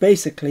see, but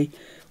basically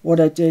what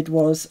I did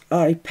was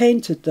I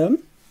painted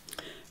them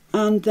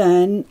and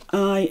then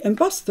I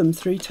embossed them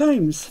 3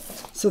 times.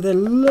 So they're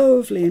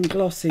lovely and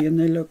glossy and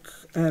they look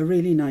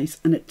really nice,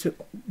 and it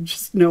took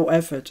just no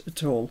effort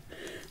at all.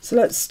 So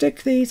let's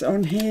stick these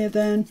on here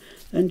then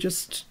and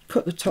just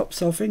cut the tops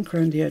off, ink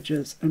around the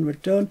edges, and we're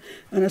done.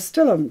 And I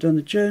still haven't done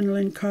the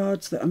journaling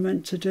cards that I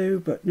meant to do,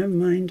 but never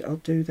mind, I'll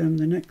do them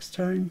the next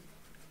time.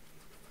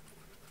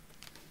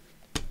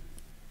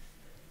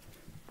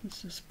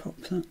 Let's just pop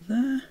that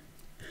there.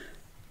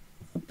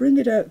 I'll bring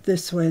it out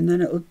this way and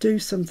then it'll do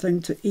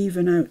something to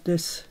even out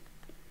this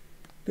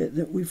bit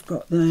that we've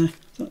got there.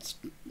 That's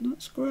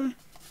not square.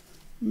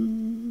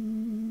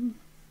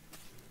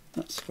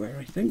 That's square,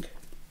 I think.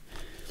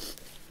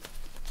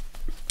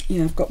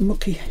 Yeah, I've got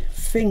mucky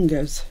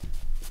fingers.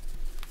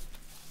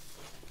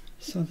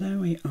 So there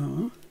we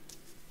are.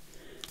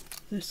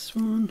 This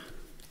one.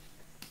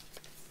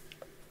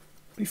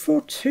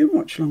 Before too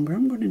much longer,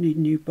 I'm going to need a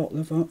new bottle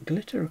of art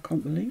glitter. I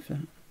can't believe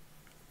that.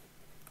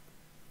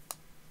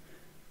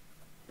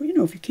 But you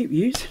know, if you keep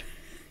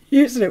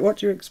using it, what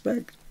do you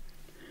expect?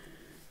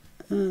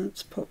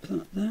 Let's pop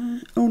that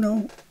there. Oh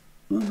no,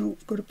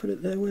 I've got to put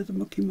it there where the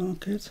mucky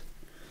mark is.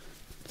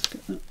 Let's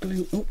get that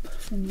glue up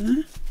from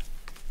there.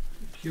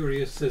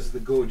 Curious says the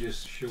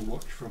gorgeous she'll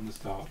watch from the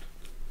start.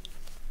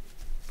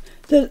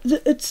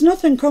 It's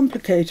nothing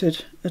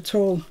complicated at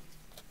all.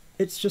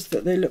 It's just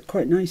that they look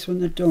quite nice when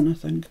they're done, I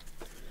think.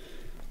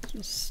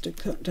 Just stick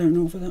that down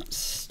over that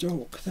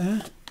stalk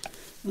there.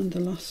 And the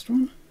last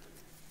one.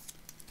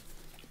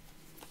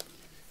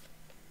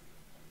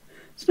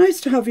 It's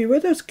nice to have you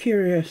with us,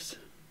 Curious.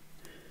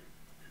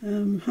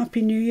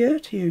 Happy New Year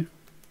to you.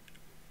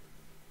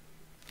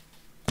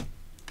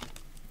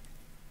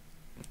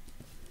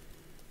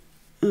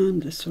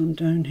 And this one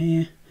down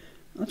here.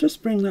 I'll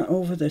just bring that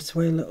over this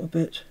way a little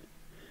bit,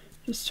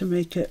 just to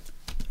make it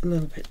a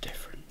little bit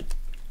different.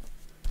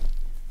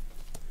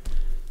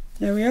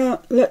 There we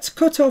are. Let's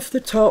cut off the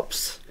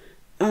tops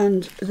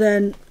and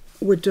then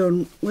we're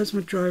done. Where's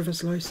my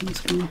driver's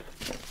license gone?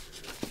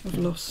 I've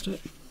lost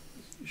it.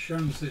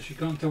 Sharon says she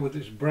can't tell whether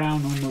it's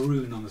brown or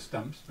maroon on the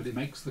stamps, but it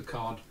makes the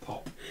card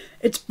pop.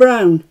 It's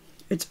brown.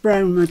 It's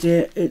brown, my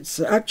dear. It's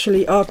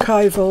actually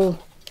archival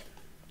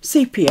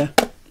sepia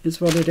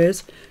is what it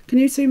is. Can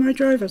you see my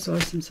driver's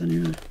license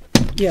anywhere?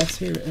 Yes,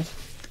 here it is.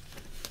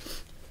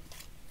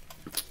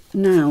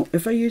 Now,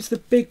 if I use the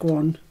big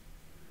one,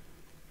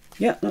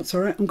 yeah, that's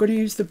all right. I'm going to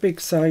use the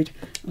big side.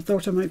 I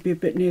thought I might be a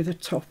bit near the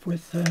top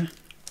with...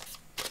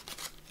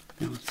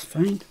 No, it's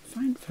fine,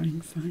 fine,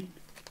 fine, fine.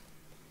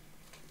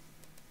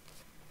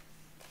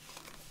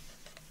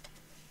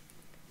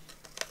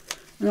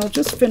 And I'll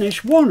just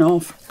finish one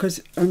off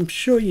because I'm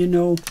sure you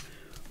know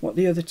what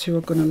the other two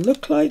are going to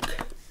look like.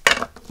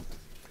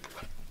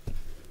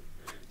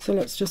 So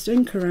let's just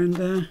ink around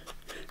there.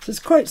 So it's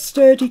quite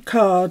sturdy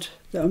card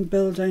that I'm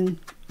building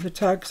the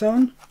tags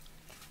on.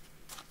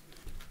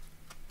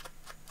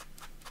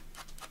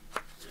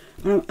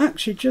 And I'm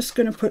actually just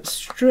going to put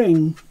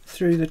string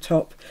through the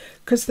top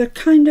because they've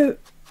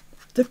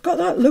got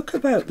that look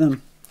about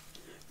them.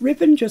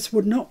 Ribbon just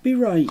would not be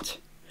right.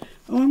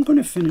 Oh, I'm going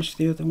to finish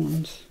the other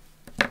ones.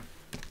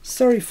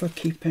 Sorry for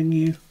keeping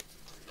you,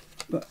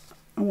 but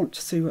I want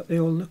to see what they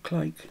all look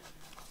like.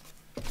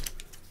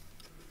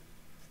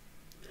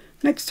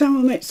 Next time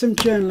we'll make some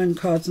journaling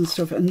cards and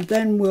stuff, and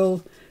then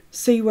we'll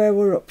see where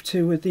we're up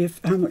to with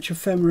how much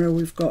ephemera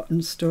we've got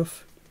and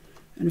stuff,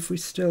 and if we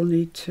still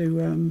need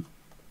to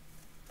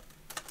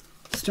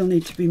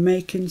be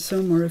making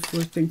some, or if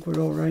we think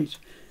we're all right.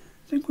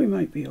 I think we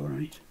might be all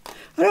right.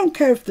 I don't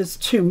care if there's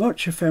too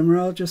much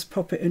ephemera. I'll just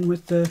pop it in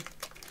with the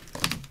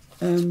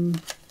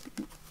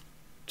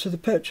to the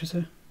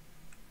purchaser,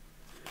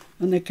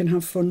 and they can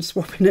have fun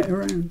swapping it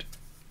around.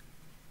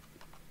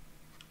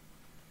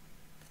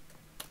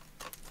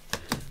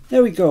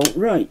 There we go.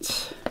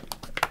 Right,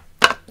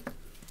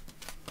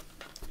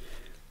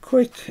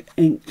 quick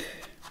ink.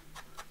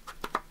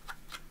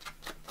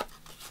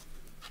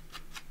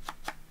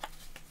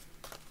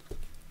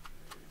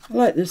 I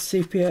like this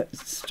sepia.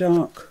 It's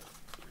dark.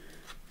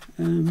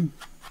 I'm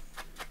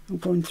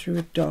going through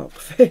a dark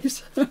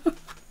phase. There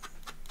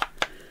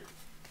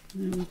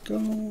we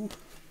go.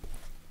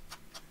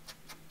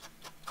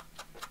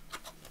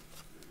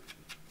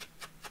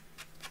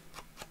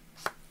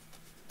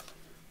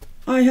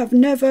 I have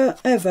never,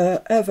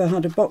 ever, ever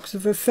had a box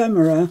of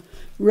ephemera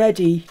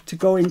ready to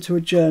go into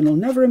a journal.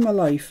 Never in my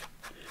life.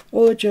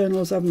 All the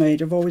journals I've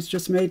made, I've always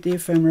just made the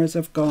ephemera as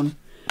I've gone.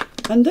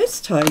 And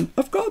this time,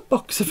 I've got a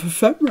box of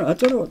ephemera. I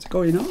don't know what's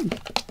going on.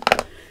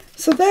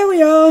 So there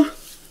we are.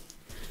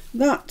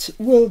 that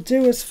will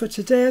do us for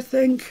today, I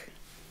think.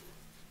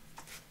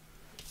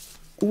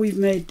 We've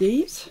made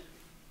these.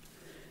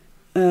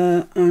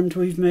 And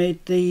we've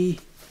made the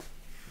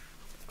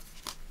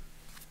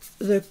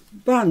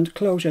band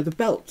closure, the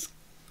belt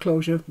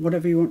closure,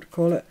 whatever you want to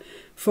call it,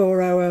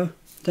 for our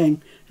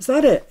thing. Is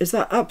that it? Is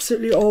that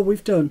absolutely all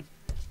we've done?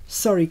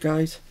 Sorry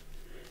guys,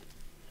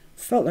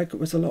 felt like it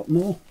was a lot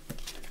more.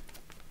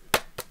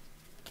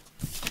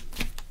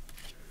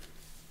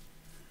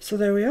 So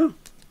there we are.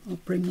 I'll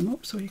bring them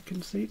up so you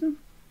can see them.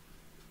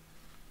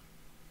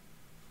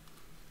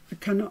 I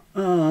cannot,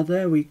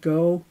 there we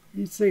go,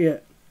 you see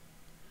it?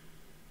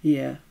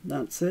 Yeah,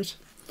 that's it.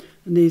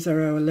 And these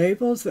are our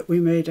labels that we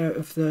made out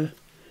of the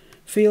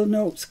field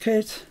notes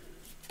kit.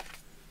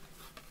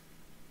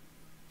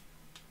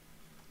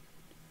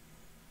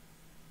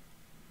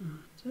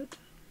 That's it.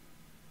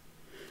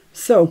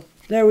 So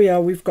there we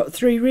are. We've got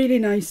 3 really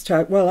nice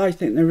tags. Well, I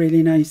think they're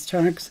really nice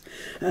tags.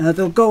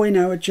 They'll go in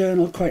our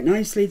journal quite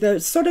nicely. They're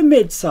sort of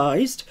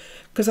mid-sized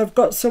because I've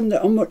got some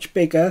that are much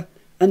bigger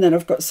and then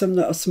I've got some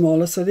that are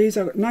smaller. So these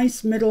are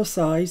nice middle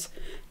size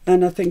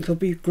and I think they'll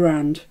be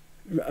grand.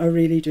 I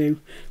really do.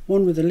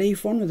 One with a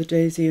leaf, one with a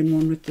daisy and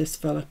one with this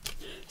fella.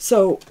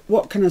 So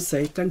what can I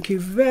say? Thank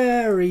you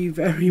very,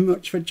 very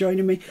much for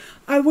joining me.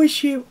 I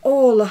wish you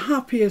all the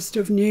happiest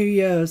of New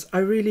Year's. I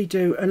really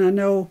do. And I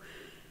know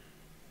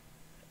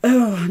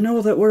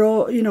that we're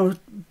all, you know,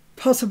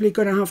 possibly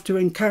going to have to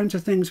encounter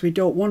things we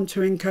don't want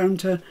to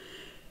encounter.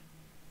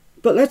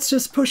 But let's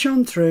just push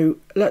on through.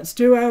 Let's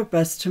do our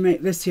best to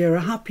make this year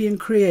a happy and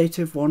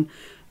creative one.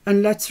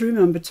 And let's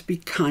remember to be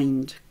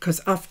kind,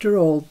 because after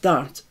all,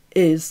 that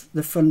is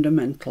the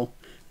fundamental.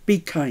 Be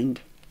kind.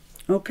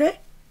 Okay?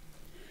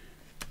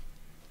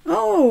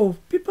 Oh,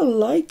 people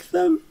like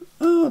them.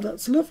 Oh,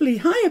 that's lovely.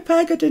 Hiya,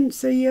 Peg, I didn't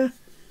see you.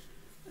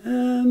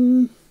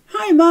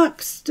 Hi,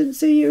 Max, didn't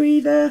see you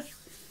either.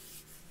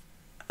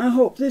 I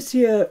hope this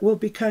year will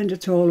be kinder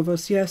to all of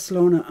us. Yes,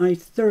 Lorna, I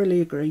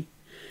thoroughly agree.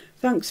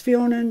 Thanks,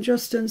 Fiona. And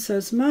Justin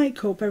says, Mike,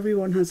 hope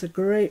everyone has a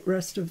great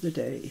rest of the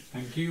day.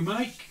 Thank you,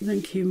 Mike.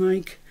 Thank you,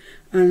 Mike.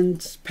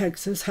 And Peg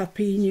says,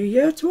 Happy New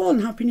Year to all,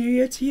 and Happy New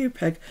Year to you,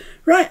 Peg.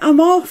 Right, I'm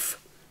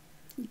off.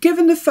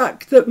 Given the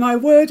fact that my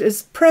word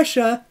is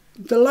pressure,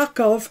 the lack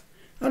of,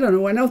 I don't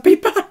know when I'll be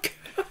back.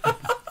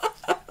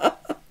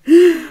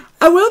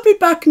 I will be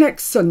back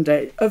next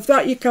Sunday. Of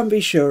that you can be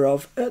sure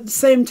of. At the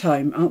same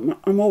time,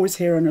 I'm always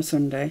here on a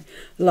Sunday,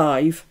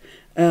 live.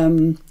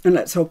 And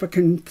let's hope I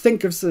can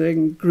think of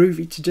something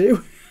groovy to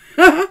do.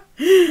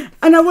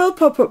 And I will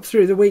pop up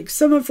through the week,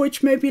 some of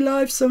which may be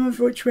live, some of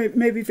which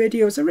may be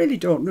videos. I really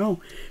don't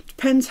know.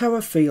 Depends how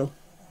I feel.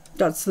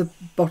 That's the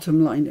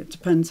bottom line. It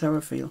depends how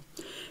I feel.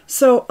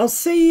 So I'll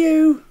see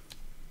you.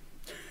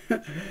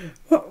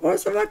 What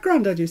was it my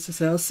granddad used to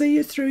say? I'll see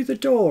you through the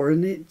door,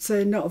 and he'd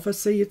say, not if I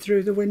see you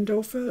through the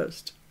window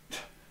first.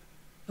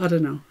 I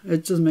don't know.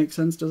 It doesn't make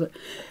sense, does it?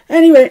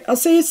 Anyway, I'll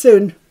see you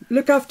soon.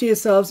 Look after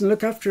yourselves and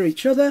look after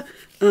each other,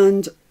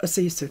 and I'll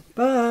see you soon.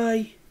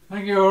 Bye.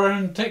 Thank you,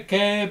 Oren. Take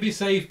care, be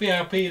safe, be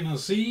happy, and I'll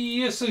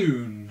see you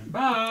soon.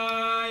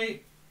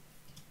 Bye.